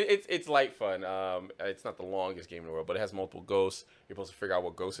 It's light fun. It's not the longest game in the world, but it has multiple ghosts. You're supposed to figure out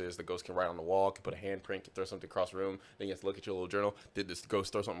what ghost it is. The ghost can write on the wall, can put a handprint, can throw something across the room. Then you have to look at your little journal. Did this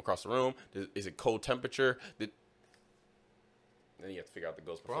ghost throw something across the room? Is it cold temperature? Then you have to figure out the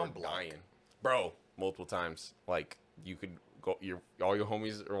ghost before dying. Bro, multiple times. Like, you could go, all your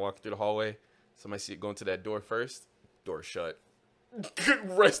homies are walking through the hallway. Somebody see it going to that door first. Door shut.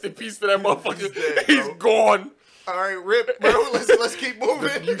 Rest in peace to that motherfucker. He's gone. All right, rip, bro. Let's keep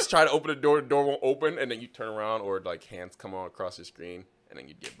moving. You try to open the door won't open, and then you turn around, or like hands come on across your screen, and then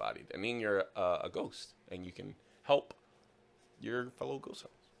you get bodied. And then you're a ghost, and you can help your fellow ghost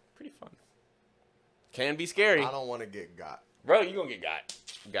hunters. Pretty fun. Can be scary. I don't want to get got. Bro, you gonna get got.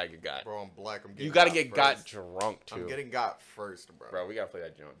 You gotta get got. Bro, I'm black. I'm getting You gotta got get first. got drunk, too. I'm getting got first, bro. Bro, we gotta play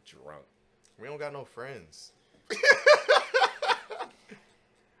that drunk. We don't got no friends.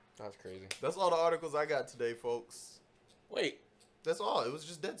 That's crazy. That's all the articles I got today, folks. Wait. That's all. It was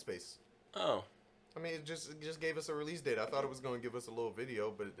just Dead Space. Oh. I mean, it just gave us a release date. I thought it was going to give us a little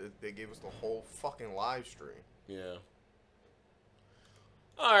video, but they gave us the whole fucking live stream. Yeah.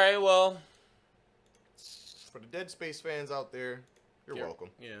 All right, well. For the Dead Space fans out there, You're welcome.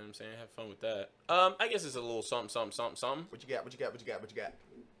 Yeah, you know what I'm saying? Have fun with that. I guess it's a little something. What you got? We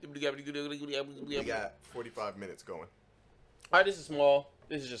got 45 minutes going. All right, this is small.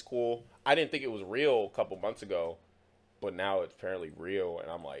 This is just cool. I didn't think it was real a couple months ago, but now it's apparently real, and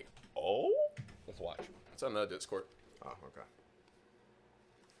I'm like, oh? Let's watch. It's on the Discord. Oh, okay.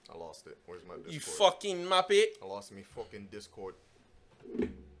 I lost it. Where's my Discord? You fucking muppet. I lost me fucking Discord.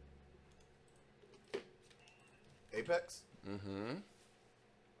 Apex? Mm-hmm.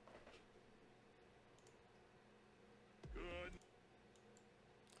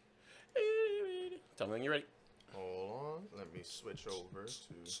 Tell me when you're ready. Hold on. Let me switch over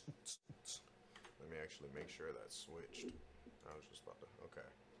to... Let me actually make sure that's switched. I was just about to... Okay.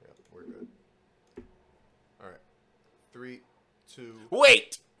 Yeah, we're good. Alright. 3, 2...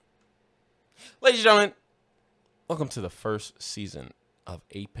 Wait! Ladies and gentlemen, welcome to the first season of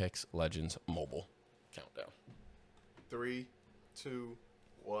Apex Legends Mobile. Countdown. 3, 2,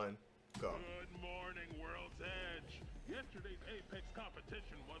 1, go. Good morning, World's Edge. Yesterday's Apex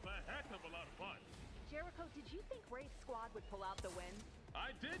competition was a heck of a lot of fun. Jericho, did you think Wraith's squad would pull out the win?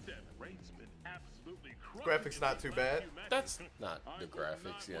 I did that. Wraith's been absolutely crushing. Graphics not too bad. That's not the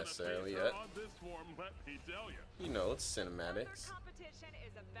graphics necessarily yet. On this form, let me tell you. You know, it's cinematics. Our competition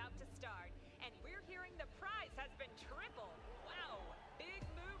is about to start, and we're hearing the prize has been tripled. Wow, big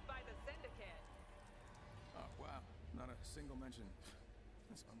move by the Syndicate. Oh, wow. Not a single mention.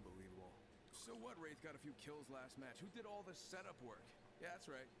 That's unbelievable. So what? Wraith got a few kills last match. Who did all the setup work? Yeah,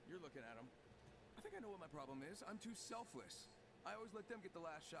 that's right. You're looking at him. I think I know what my problem is. I'm too selfless. I always let them get the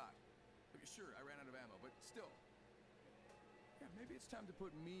last shot. Sure, I ran out of ammo, but still. Yeah, maybe it's time to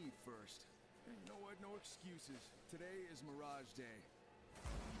put me first. Hey, you know what? No excuses. Today is Mirage Day.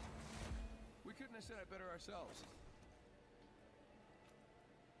 We couldn't have said it better ourselves.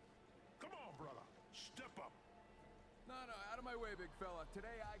 Come on, brother. Step up. No, out of my way, big fella.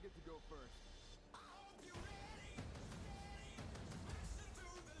 Today I get to go first.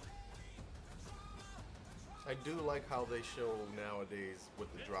 I do like how they show nowadays what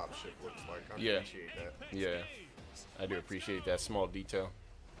the dropship looks like. I Yeah. appreciate that. Yeah, I do appreciate that small detail.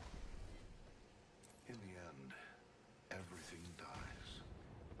 In the end, everything dies.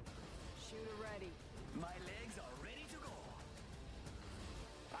 Shooter ready. My legs are ready to go.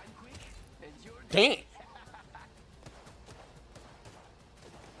 I'm quick, and you're Damn!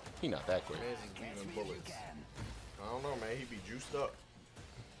 He not that quick. Man's is weaving bullets. I don't know, man. He be juiced up.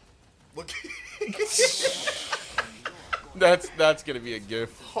 Look. That's gonna be a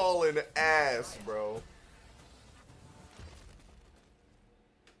gift. Hauling ass, bro.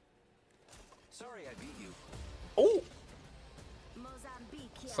 Sorry I beat you. Oh, Mozambique.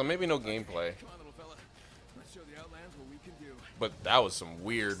 so maybe no gameplay, Come on, little fella. Let's show the Outlands what we can do. but that was some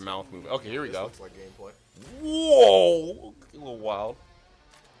weird mouth movement. Okay, here we This go. looks like gameplay. Whoa, a little wild.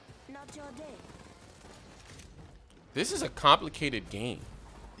 Not your day. This is a complicated game.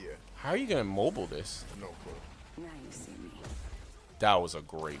 Yeah, How are you gonna mobile this? no clue. Now you see me. That was a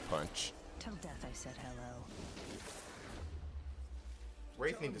great punch. Tell Death I said hello.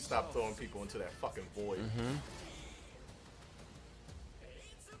 Wraith need to stop throwing people into that fucking void.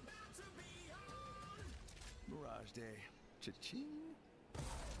 Mirage Day. Cha-ching.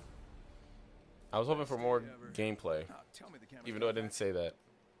 I was hoping for more gameplay, Oh, tell me the camera. even though I didn't say that.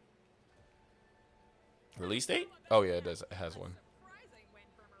 Release date? Oh yeah, it does. It has one. Surprising win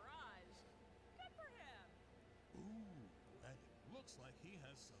for Mirage. Good for him. Ooh, and it looks like he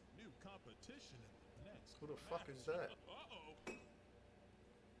has some new competition in the next. Who the fuck is that? Uh-oh.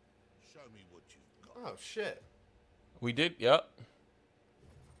 Show me what you got. Oh shit. We did. Yep.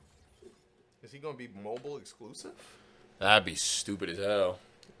 Is he gonna be mobile exclusive? That'd be stupid as hell.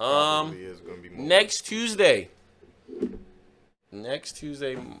 Probably is gonna be mobile. Next Tuesday. Next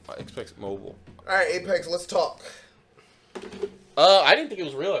Tuesday, I expect mobile. All right, Apex. Let's talk. I didn't think it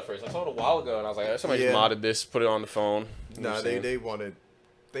was real at first. I saw it a while ago, and I was like, somebody just Yeah. modded this, put it on the phone. You know what Nah, I'm they saying? wanted.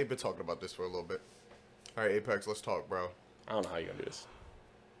 They've been talking about this for a little bit. All right, Apex. Let's talk, bro. I don't know how you're gonna do this.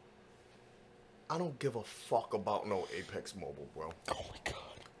 I don't give a fuck about no Apex Mobile, bro. Oh my god.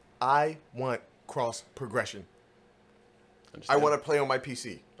 I want cross progression. I Understandable. want to play on my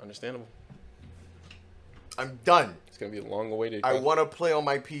PC. Understandable. I'm done. It's gonna be a long awaited. I want to play on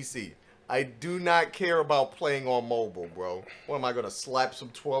my PC. I do not care about playing on mobile, bro. What am I gonna slap some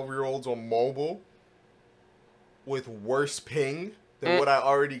 12-year-olds on mobile with worse ping than what I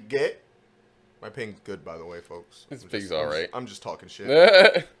already get? My ping's good, by the way, folks. This I'm ping's just- alright. I'm just talking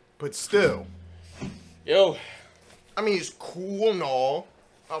shit, but still, Yo, I mean, it's cool and all.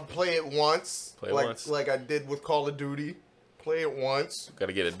 I'll play it once, Play it like once. like I did with Call of Duty. Play it once.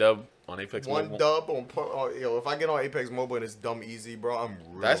 gotta get a dub On Apex One Mobile. dub yo. If I get on Apex Mobile and it's dumb easy, bro, I'm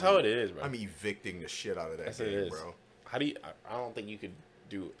really, That's how it is, bro. I'm evicting the shit out of that That's what game, it is. bro. How do you? I don't think you could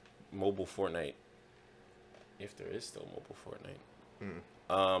do mobile Fortnite if there is still mobile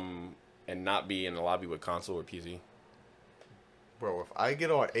Fortnite. And not be in the lobby with console or PC. Bro, if I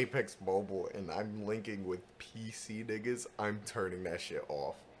get on Apex Mobile and I'm linking with PC niggas, I'm turning that shit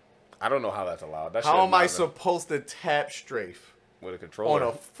off. I don't know how that's allowed. That How am I supposed supposed to tap strafe with a controller? on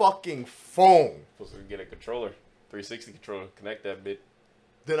a fucking phone? Supposed to get a controller, 360 controller, connect that bit.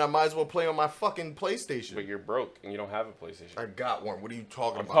 Then I might as well play on my fucking PlayStation. But you're broke and you don't have a PlayStation. I got one. What are you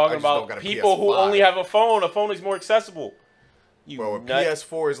talking I'm about? talking I just don't about got a people who PS5. only have a phone. A phone is more accessible. You Bro, a nut.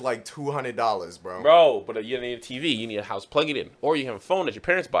 PS4 is like $200, bro. Bro, but you need a TV. You need a house. Plug it in. Or you have a phone that your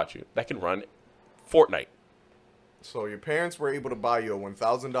parents bought you that can run Fortnite. So your parents were able to buy you a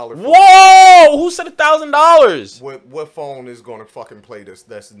 $1,000 phone. Whoa! Who said $1,000? What phone is going to fucking play this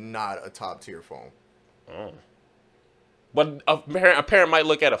that's not a top tier phone? Oh. But a parent might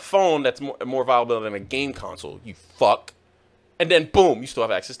look at a phone that's more valuable than a game console. You fuck. And then, boom, you still have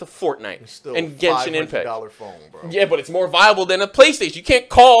access to Fortnite It's still and a Genshin Impact. $500 phone, bro. Yeah, but it's more viable than a PlayStation. You can't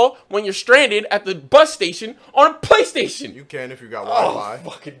call when you're stranded at the bus station on a PlayStation. You can if you got Oh, Wi-Fi.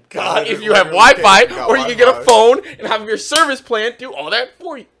 fucking God. If Literally you have can Wi-Fi, if you got or you can get a Wi-Fi. phone and have your service plan do all that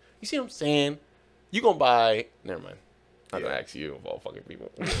for you. You see what I'm saying? You gonna buy... Never mind. I'm gonna Yeah. ask you of all fucking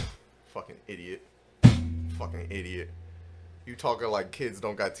people. Fucking idiot. Fucking idiot. You talking like kids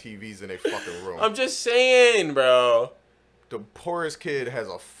don't got TVs in their fucking room. I'm just saying, bro. The poorest kid has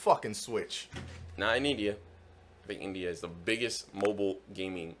a fucking Switch. Not in India. I think India is the biggest mobile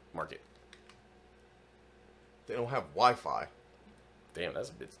gaming market. They don't have Wi-Fi. Damn, that's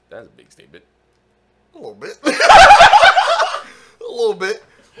a big statement. A little bit. A little bit.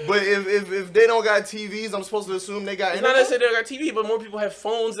 But if they don't got TVs, I'm supposed to assume they got It's not internet? necessarily they got TV, but more people have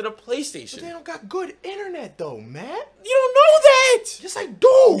phones than a PlayStation. But they don't got good internet though, Matt. You don't know that. Yes, I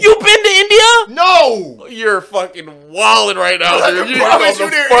do. You been to India? No. You're fucking wilding right now, I dude. can You promise know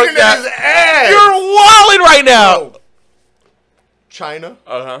you the their fuck internet is ass. You're wilding right now. No. China,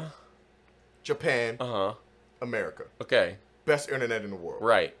 Uh-huh. Japan, Uh-huh. America. Okay. Best internet in the world.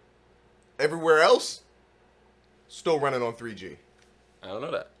 Right. Everywhere else, still running on 3G. I don't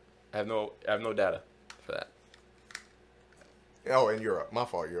know that. I have no data for that. Oh, and Europe. My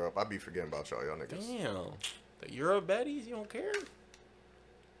fault, Europe. I be forgetting about y'all niggas. Damn. The Euro baddies, you don't care?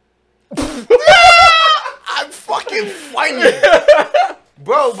 I'm fucking funny.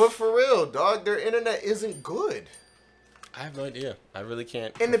 Bro, but for real, dog, their internet isn't good. I have no idea. I really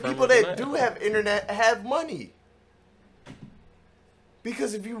can't. And the confirm people or that deny do it. have internet have money.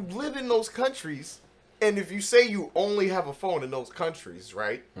 Because if you live in those countries, and if you say you only have a phone in those countries,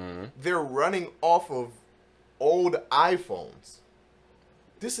 right? Mm-hmm. They're running off of old iPhones.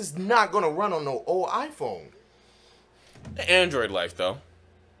 This is not going to run on no old iPhone. Android life though.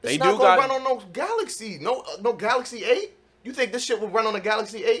 It's They not do going to got. run on no Galaxy. No Galaxy 8? You think this shit will run on a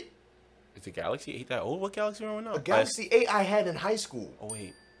Galaxy 8? Is the Galaxy 8 that old? What Galaxy are we now? A Galaxy 8 I had in high school. Oh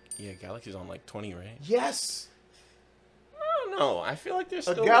wait, yeah, Galaxy's on like 20, right? Yes. I don't know. I feel like there's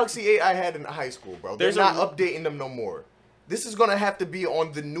A still Galaxy 8 I had in high school, bro. They're There's not a- updating them no more. This is going to have to be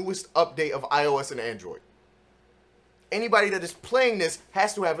on the newest update of iOS and Android. Anybody that is playing this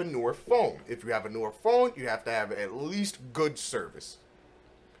has to have a newer phone. If you have a newer phone, you have to have at least good service.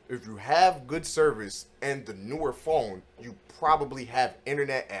 If you have good service and the newer phone, you probably have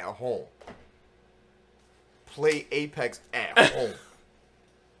internet at home. Play Apex at home.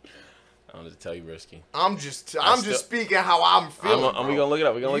 I don't know to tell you, Risky. I'm just still- speaking how I'm feeling. We bro. gonna look it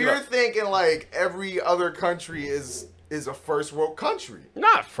up. We gonna look it You're up. thinking like every other country is a first world country.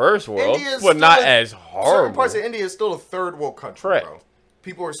 Not first world, India's but still not a- as Certain horrible. parts of India is still a third world country, Correct. bro.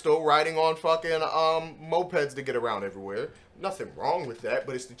 People are still riding on fucking mopeds to get around everywhere. Nothing wrong with that,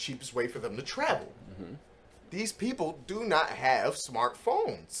 but it's the cheapest way for them to travel. Mm-hmm. These people do not have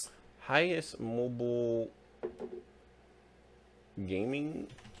smartphones. Highest mobile gaming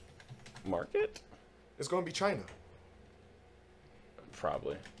market? It's going to be China.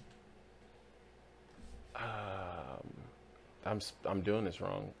 Probably. I'm doing this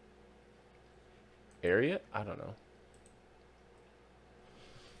wrong. Area? I don't know.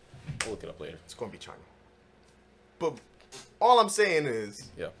 We'll look it up later. It's going to be China. But all I'm saying is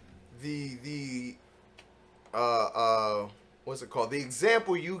Yeah. the what's it called? The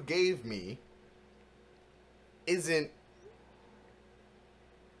example you gave me isn't,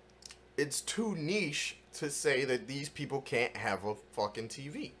 it's too niche to say that these people can't have a fucking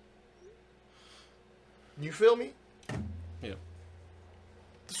TV. You feel me? Yeah.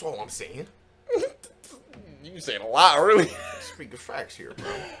 That's all I'm saying. You saying a lot, really. Speaking facts here, bro.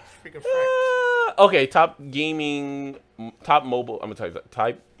 Speaking facts. Okay, top mobile. I'm gonna tell you that.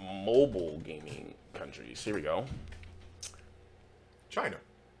 Type mobile gaming countries. Here we go. China.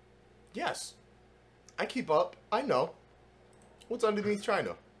 Yes. I keep up. I know. What's underneath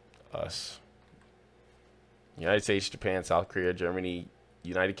China? Us. United States, Japan, South Korea, Germany,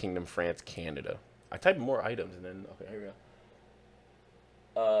 United Kingdom, France, Canada. I typed more items and then okay, here we go.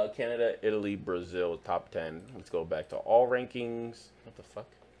 Canada, Italy, Brazil, top 10. Let's go back to all rankings. What the fuck?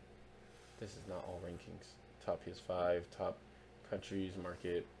 This is not all rankings. Top PS5, top countries,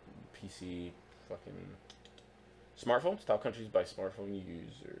 market, PC, fucking smartphones. Top countries by smartphone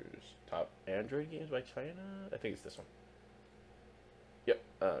users. Top Android games by China. I think it's this one. Yep,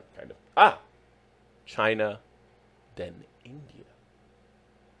 kind of. China, then India.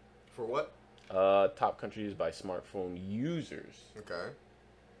 For what? Top countries by smartphone users. Okay.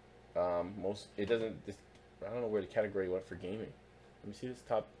 It doesn't. I don't know where the category went for gaming. Let me see this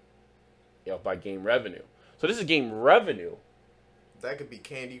top. Yeah, by game revenue. So this is game revenue. That could be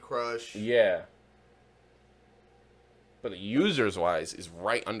Candy Crush. Yeah. But the users wise is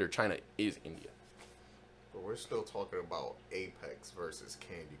right under China is India. But we're still talking about Apex versus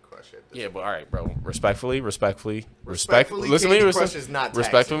Candy Crush at this Yeah, point. but all right, bro. Respectfully. Respectfully, Listen to me. Candy Crush is not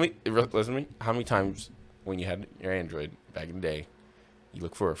Respectfully, listen to me. How many times when you had your Android back in the day, you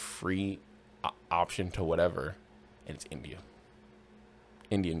look for a free option to whatever, and it's India.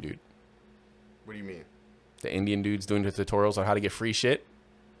 Indian dude. What do you mean? The Indian dudes doing the tutorials on how to get free shit.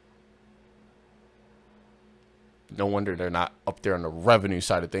 No wonder they're not up there on the revenue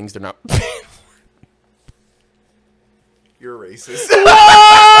side of things. They're not. You're racist. No,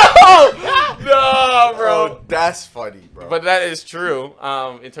 bro. Oh, that's funny, bro. But that is true.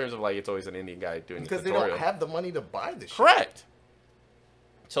 In terms of like, it's always an Indian guy doing because the they tutorial. don't have the money to buy this shit. Correct.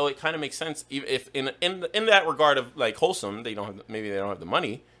 So it kind of makes sense. If in that regard of like wholesome, they don't have the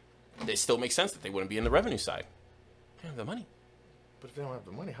money. It still makes sense that they wouldn't be in the revenue side. They don't have the money. But if they don't have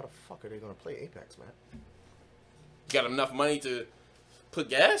the money, how the fuck are they gonna play Apex, man? You got enough money to put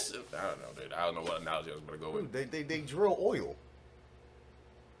gas? I don't know, dude. I don't know what analogy I was gonna go with. Dude, they drill oil.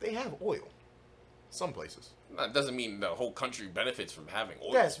 They have oil. Some places. That doesn't mean the whole country benefits from having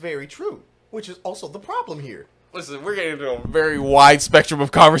oil. That's very true. Which is also the problem here. Listen, we're getting into a very wide spectrum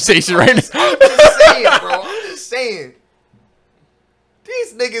of conversation right now. I'm just saying, bro. I'm just saying.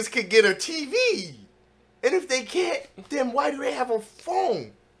 These niggas could get a TV. And if they can't, then why do they have a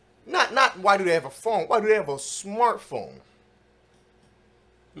phone? Not why do they have a phone? Why do they have a smartphone?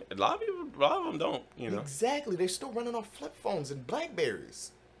 A lot of them don't, you know. Exactly. They're still running off flip phones and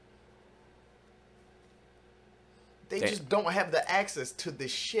Blackberries. They just don't have the access to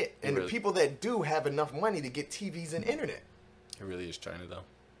this shit. And the people that do have enough money to get TVs and internet. It really is China, though.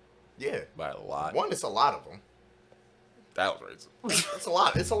 Yeah. By a lot. One, it's a lot of them. That was racist. It's a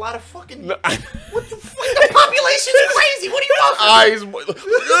lot. It's a lot of fucking... No, What the fuck? The population's crazy. What do you want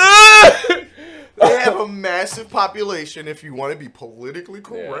from me? They have a massive population if you want to be politically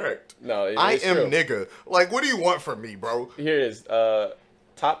correct. Yeah. No, I it's am true. nigga. Like, what do you want from me, bro? Here it is.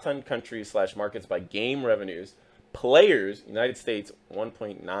 Top 10 countries / markets by game revenues. Players, United States,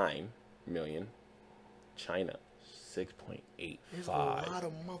 1.9 million. China, 6.85. There's a lot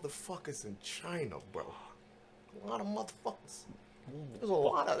of motherfuckers in China, bro. A lot of motherfuckers. There's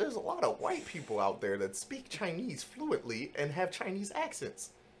a lot of white people out there that speak Chinese fluently and have Chinese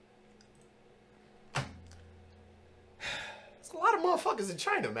accents. There's a lot of motherfuckers in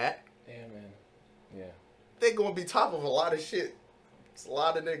China, Matt. Yeah, man. Yeah. They gonna be top of a lot of shit. It's a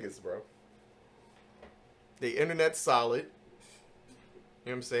lot of niggas, bro. They internet's solid. You know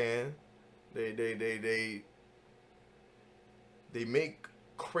what I'm saying? They make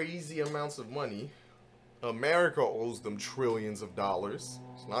crazy amounts of money. America owes them trillions of dollars.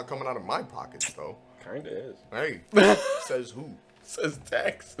 It's not coming out of my pockets though. Kinda is. Hey, says who? Says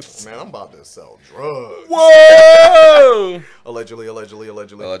taxes. Man, I'm about to sell drugs. Whoa! Allegedly.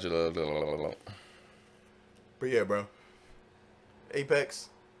 But yeah, bro. Apex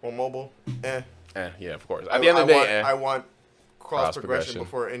on mobile, Yeah, of course. At the end of the day, I want cross progression Cross-progression.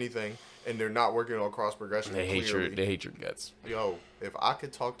 before anything, and they're not working on cross progression. they hate your guts. Yo, if I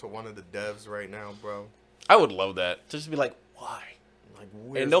could talk to one of the devs right now, bro. I would love that. Just be like, why? Like,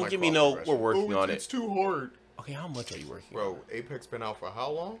 And don't give me no, we're working on It's it. too hard, Okay, how much are you working on? bro. Apex been out for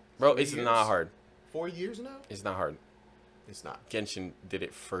how long? Bro, 4 it's years? not hard. 4 years now? It's not hard. It's not. Genshin did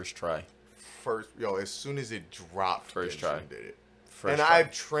it first try. As soon as it dropped, First Genshin try. did it. First And try.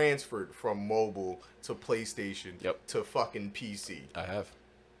 I've transferred from mobile to PlayStation to fucking PC. I have.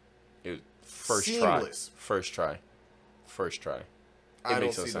 It was first Seamless. try. First try. First try. I don't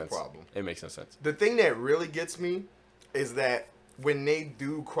makes no see the sense. problem. It makes no sense. The thing that really gets me is that when they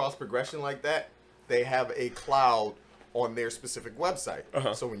do cross progression like that, they have a cloud on their specific website.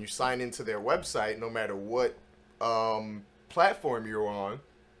 So when you sign into their website, no matter what platform you're on,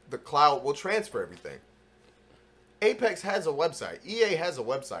 the cloud will transfer everything. Apex has a website. EA has a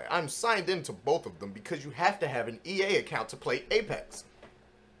website. I'm signed into both of them because you have to have an EA account to play Apex.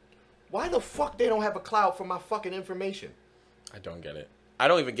 Why the fuck they don't have a cloud for my fucking information? I don't get it. I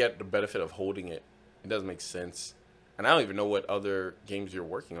don't even get the benefit of holding it. It doesn't make sense. And I don't even know what other games you're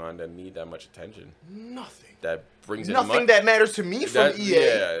working on that need that much attention. Nothing. That brings in Nothing that matters to me from EA.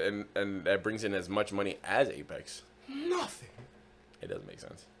 Yeah, and that brings in as much money as Apex. Nothing. It doesn't make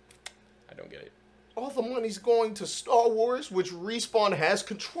sense. I don't get it. All the money's going to Star Wars, which Respawn has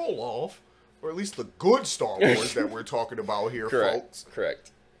control of. Or at least the good Star Wars that we're talking about here, folks.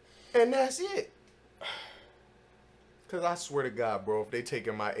 Correct. And that's it. Because I swear to God, bro, if they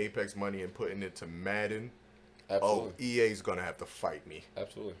taking my Apex money and putting it to Madden, Absolutely. EA's going to have to fight me.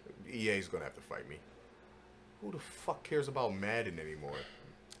 Absolutely. EA's going to have to fight me. Who the fuck cares about Madden anymore?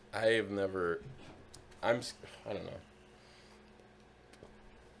 I don't know. I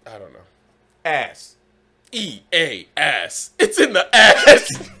don't know. Ass. EA ass. It's in the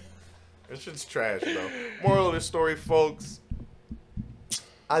ass. That shit's trash, bro. Moral of the story, folks.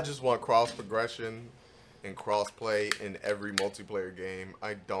 I just want cross progression and cross play in every multiplayer game.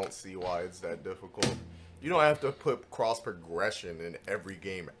 I don't see why it's that difficult. You don't have to put cross progression in every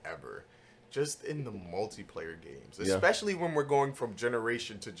game ever. Just in the multiplayer games, especially when we're going from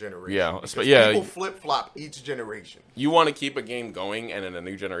generation to generation. Yeah, because yeah. People flip flop each generation. You want to keep a game going, and then a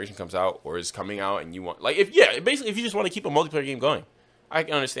new generation comes out or is coming out, and you want basically if you just want to keep a multiplayer game going, I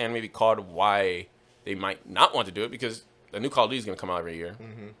can understand maybe COD why they might not want to do it because the new Call of Duty is going to come out every year,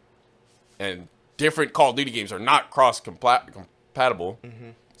 and different Call of Duty games are not cross compatible,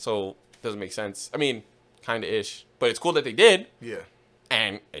 so it doesn't make sense. I mean, kind of ish, but it's cool that they did. Yeah.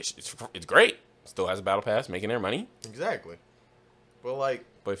 And it's great. Still has a battle pass, making their money. Exactly. But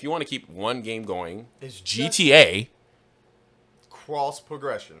if you want to keep one game going, it's GTA cross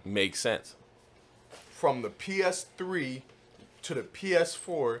progression makes sense. From the PS3 to the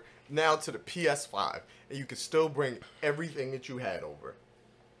PS4, now to the PS5, and you can still bring everything that you had over.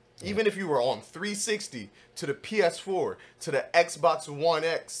 Even if you were on 360 to the PS4 to the Xbox One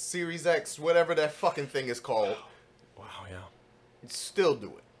X, Series X, whatever that fucking thing is called. Wow, yeah. Still do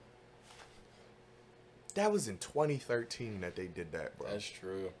it. That was in 2013 that they did that, bro. That's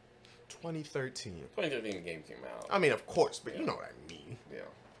true. 2013. 2013 the game came out. I mean, of course, but you know what I mean.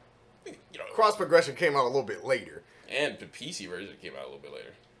 Yeah. Cross progression came out a little bit later. And the PC version came out a little bit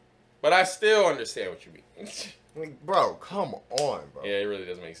later. But I still understand what you mean. Like, bro, come on, bro. Yeah, it really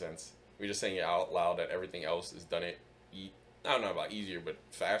doesn't make sense. We're just saying it out loud that everything else is done it. I don't know about easier, but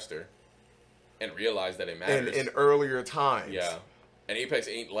faster. And realize that it matters. In earlier times. Yeah. And Apex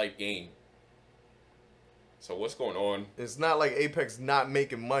ain't light game. So what's going on? It's not like Apex not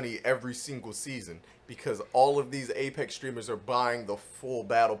making money every single season because all of these Apex streamers are buying the full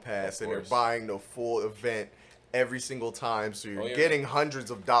battle pass and they're buying the full event every single time. So you're getting hundreds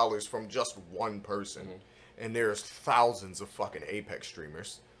of dollars from just one person. And there's thousands of fucking Apex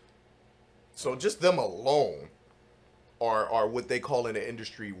streamers. So just them alone are what they call in the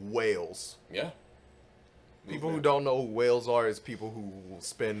industry whales. Yeah. People who don't know who whales are is people who will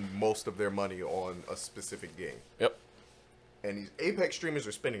spend most of their money on a specific game. Yep. And these Apex streamers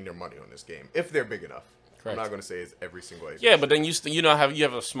are spending their money on this game if they're big enough. Correct. I'm not going to say it's every single Apex. Yeah, but then you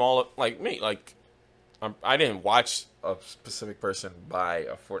have a small like me like I didn't watch a specific person buy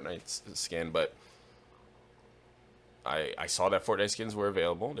a Fortnite skin, but I saw that Fortnite skins were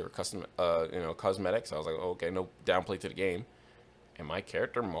available. They were custom, cosmetics. I was like, oh, okay, no downplay to the game. And my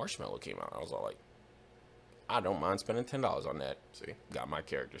character Marshmallow came out. I was all like, I don't mind spending $10 on that. See, got my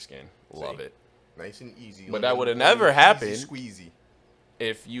character skin. Love it. Nice and easy. But that would have never happened squeezy.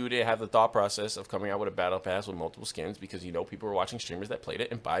 If you didn't have the thought process of coming out with a battle pass with multiple skins, because people were watching streamers that played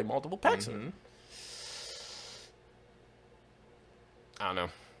it and buy multiple packs of it. I don't know.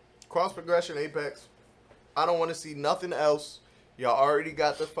 Cross progression Apex. I don't want to see nothing else. Y'all already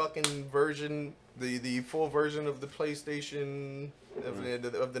got the fucking version, the full version of the PlayStation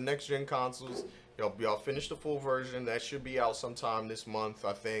of the next gen consoles. Y'all finished the full version. That should be out sometime this month,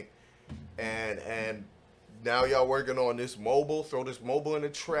 I think. And now y'all working on this mobile. Throw this mobile in the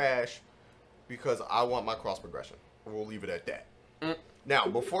trash because I want my cross progression. We'll leave it at that. Now,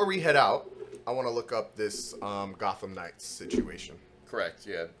 before we head out, I want to look up this Gotham Knights situation. Correct.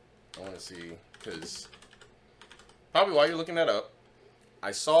 Yeah, I want to see because probably while you're looking that up,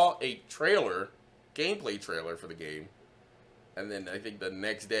 I saw a gameplay trailer for the game, and then I think the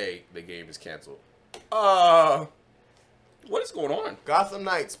next day the game is canceled. What is going on? Gotham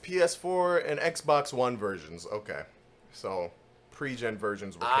Knights, PS4 and Xbox One versions. Okay. So, pre-gen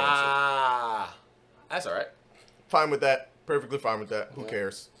versions were canceled. Ah, that's all right. Fine with that. Perfectly fine with that. Who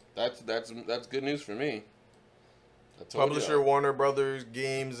cares? That's good news for me. Publisher Warner Brothers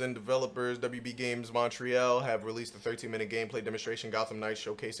Games and developers WB Games Montreal have released a 13-minute gameplay demonstration Gotham Knights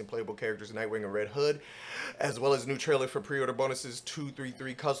showcasing playable characters Nightwing and Red Hood, as well as new trailer for pre-order bonuses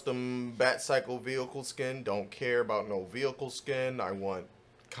 233 custom Batcycle vehicle skin. Don't care about no vehicle skin. I want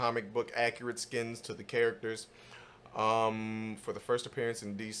comic book accurate skins to the characters. For the first appearance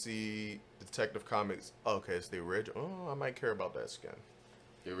in DC Detective Comics. Okay, it's the original. Oh, I might care about that skin.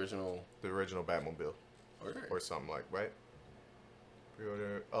 The original Batmobile. Okay. Or something like, right?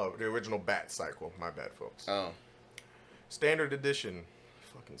 Pre-order. Oh, the original Bat Cycle. My bad, folks. Oh. Standard edition.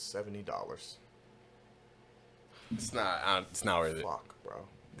 Fucking $70. It's not worth it. Fuck, bro.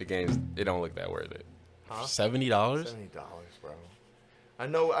 The games, it don't look that worth it. Huh? $70? $70, bro. I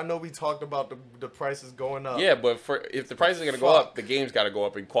know we talked about the prices going up. Yeah, but if the prices are going to go up, the game's got to go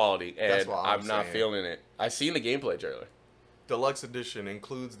up in quality. And That's what I'm not saying. feeling it. I seen the gameplay trailer. Deluxe edition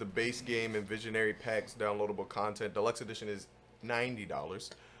includes the base game and Visionary packs downloadable content. Deluxe edition is $90.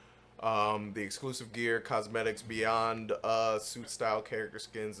 The exclusive gear, cosmetics beyond suit style character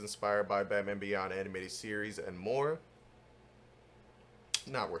skins inspired by Batman Beyond animated series and more.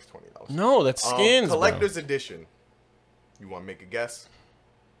 Not worth $20. No, that's skins. Collector's edition. You want to make a guess?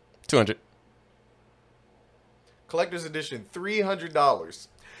 $200. Collector's edition, $300.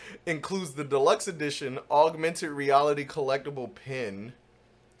 Includes the deluxe edition, augmented reality collectible pin,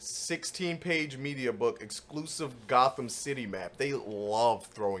 16-page media book, exclusive Gotham City map. They love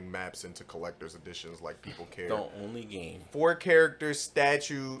throwing maps into collector's editions like people care. The only game. 4 characters,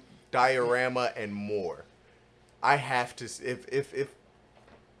 statue, diorama, and more. I have to, if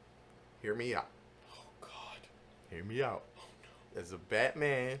hear me out. Oh, God. Hear me out. As a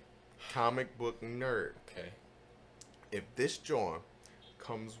Batman comic book nerd, Okay. if this joint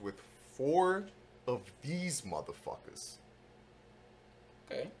comes with 4 of these motherfuckers,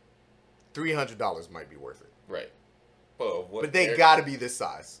 Okay. $300 might be worth it. Right. But They gotta be this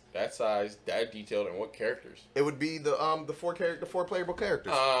size. That size, that detailed, and what characters? It would be the 4 playable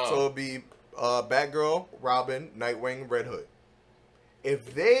characters. Oh. So it'd be Batgirl, Robin, Nightwing, Red Hood.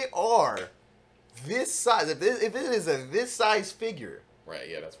 If they are this size, if it is a this size figure, Right,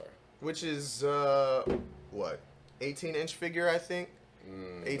 yeah, that's fair. which is what, 18-inch figure, I think.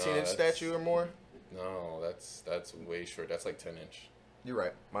 18-inch statue or more. No, that's way short. That's like 10-inch. You're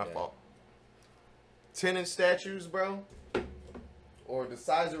right. My Yeah. fault. 10-inch statues, bro. Or the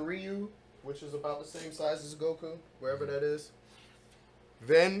size of Ryu, which is about the same size as Goku, wherever that is.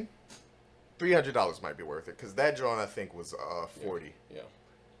 Then $300 might be worth it, because that drawing I think was 40. Yeah.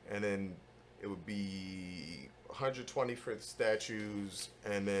 And then it would be 120 for the statues,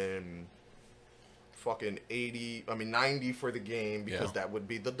 and then fucking 90 for the game, because Yeah. that would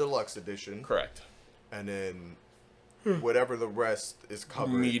be the deluxe edition. Correct. And then whatever the rest is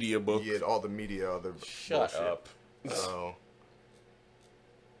covered. Media book. Yeah, all the media, other Shut bullshit. up. So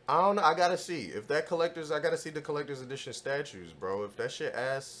I don't know. I gotta see if that I gotta see the collector's edition statues, bro. If that shit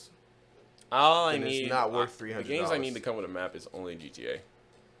ass, All I then it's need not worth $300. The games I need to come with a map is only GTA.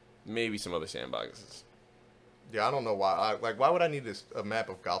 Maybe some other sandboxes. yeah, I don't know why. Why would I need a map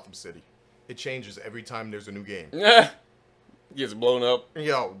of Gotham City? It changes every time there's a new game. Gets blown up.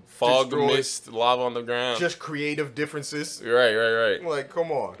 Yo, Fog, destroyed, mist, lava on the ground. just creative differences. Right. Like,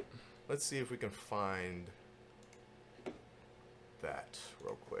 come on. Let's see if we can find that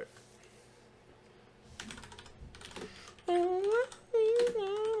real quick.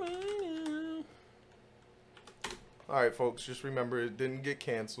 All right, folks, just remember it didn't get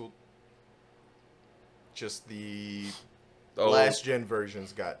canceled. Just the last gen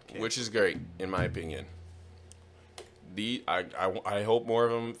versions got canceled. Which is great, in my opinion. I hope more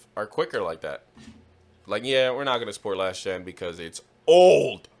of them are quicker like that. Like, yeah, we're not going to support last gen because it's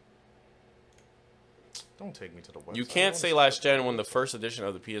old. Don't take me to the website. You can't say last gen when the first edition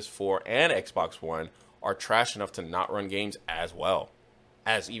of the PS4 and Xbox One are trash enough to not run games as well.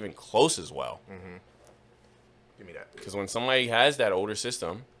 As even close as well. Mm-hmm. Give me that. Because when somebody has that older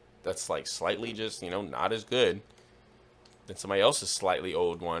system that's like slightly just, not as good than somebody else's slightly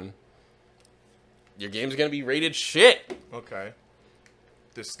old one, your game's going to be rated shit. Okay.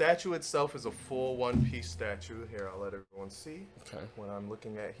 The statue itself is a full one-piece statue. Here, I'll let everyone see. Okay. What I'm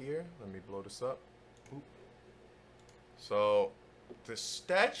looking at here. Let me blow this up. Oop. So, the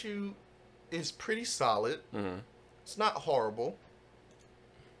statue is pretty solid. Mm-hmm. It's not horrible.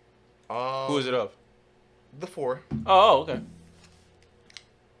 Who is it of? The 4. Oh, okay.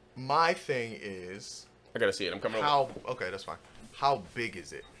 My thing is, I gotta see it. I'm coming over. How? Okay, that's fine. How big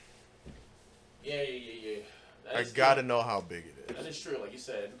is it? Yeah. I gotta know how big it That is. is true. Like you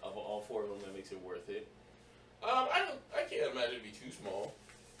said, of all four of them, that makes it worth it. I can't imagine it'd be too small.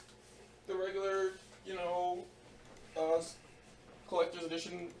 The regular, collector's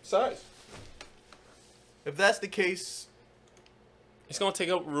edition size. If that's the case, It's gonna take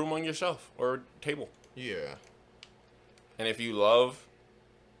up room on your shelf or table. yeah. And if you love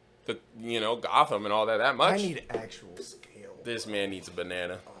the, Gotham and all that much, I need actual scale. this man needs a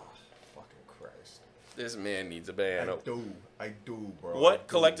banana. Oh, fucking Christ. This man needs a banana. I do, bro. I What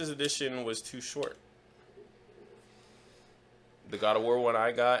do. collector's edition was too short? The God of War one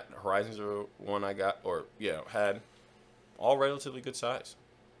I got, Horizons one I got, had all relatively good size.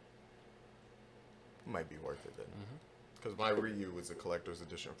 Might be worth it then. Because my Ryu was a collector's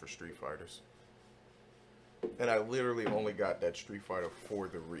edition for Street Fighters. And I literally only got that Street Fighter for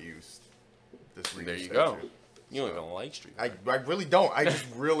the Ryu's. This Ryu There you statue. go. You don't even like Street I Fighter. really don't. I just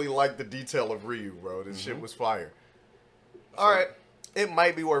really like the detail of Ryu, bro. This shit was fire. So- All right. It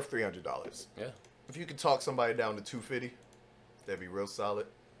might be worth $300. Yeah, If you could talk somebody down to $250, that'd be real solid.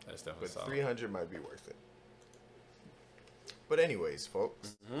 that's definitely But solid. $300 might be worth it. But anyways,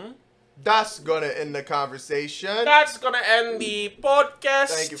 folks, Mhm. that's gonna end the conversation. That's gonna end the podcast.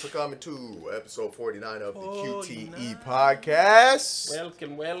 Thank you for coming to episode 49 of the QTE 49. podcast.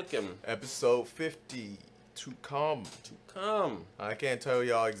 Welcome Episode 50 to come. to come. I can't tell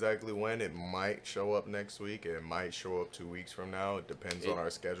y'all exactly when. It might show up next week. It might show up 2 weeks from now. It depends on our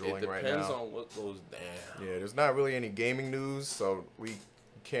scheduling It right depends now. on what goes down. Yeah, there's not really any gaming news, so we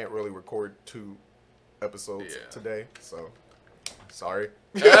can't really record 2 episodes Yeah. today. So, sorry.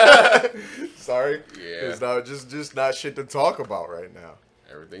 Sorry. Yeah. There's not just not shit to talk about right now.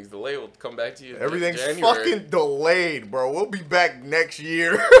 Everything's delayed. We'll come back to you. in Everything's January. fucking delayed, bro. We'll be back next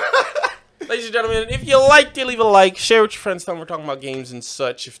year. Ladies and gentlemen, if you liked it, leave a like. Share with your friends. Tell them we're talking about games and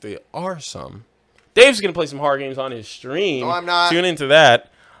such, if there are some. Dave's going to play some horror games on his stream. No, I'm not. Tune into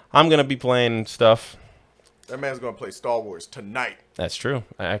that. I'm going to be playing stuff. That man's gonna play Star Wars tonight. That's true.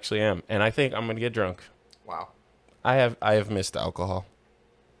 I actually am. And I think I'm going to get drunk. Wow. I have missed alcohol.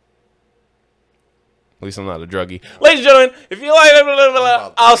 At least I'm not a druggie. Ladies and gentlemen, if you like it,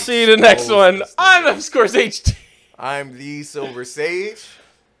 about to I'll see you in the next expose one. this I'm nigga. of course HT. I'm the Silver Sage.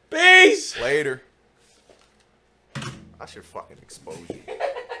 Peace. Later. I should fucking expose you.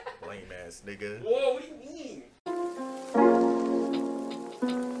 Lame ass nigga. Whoa, what do you mean?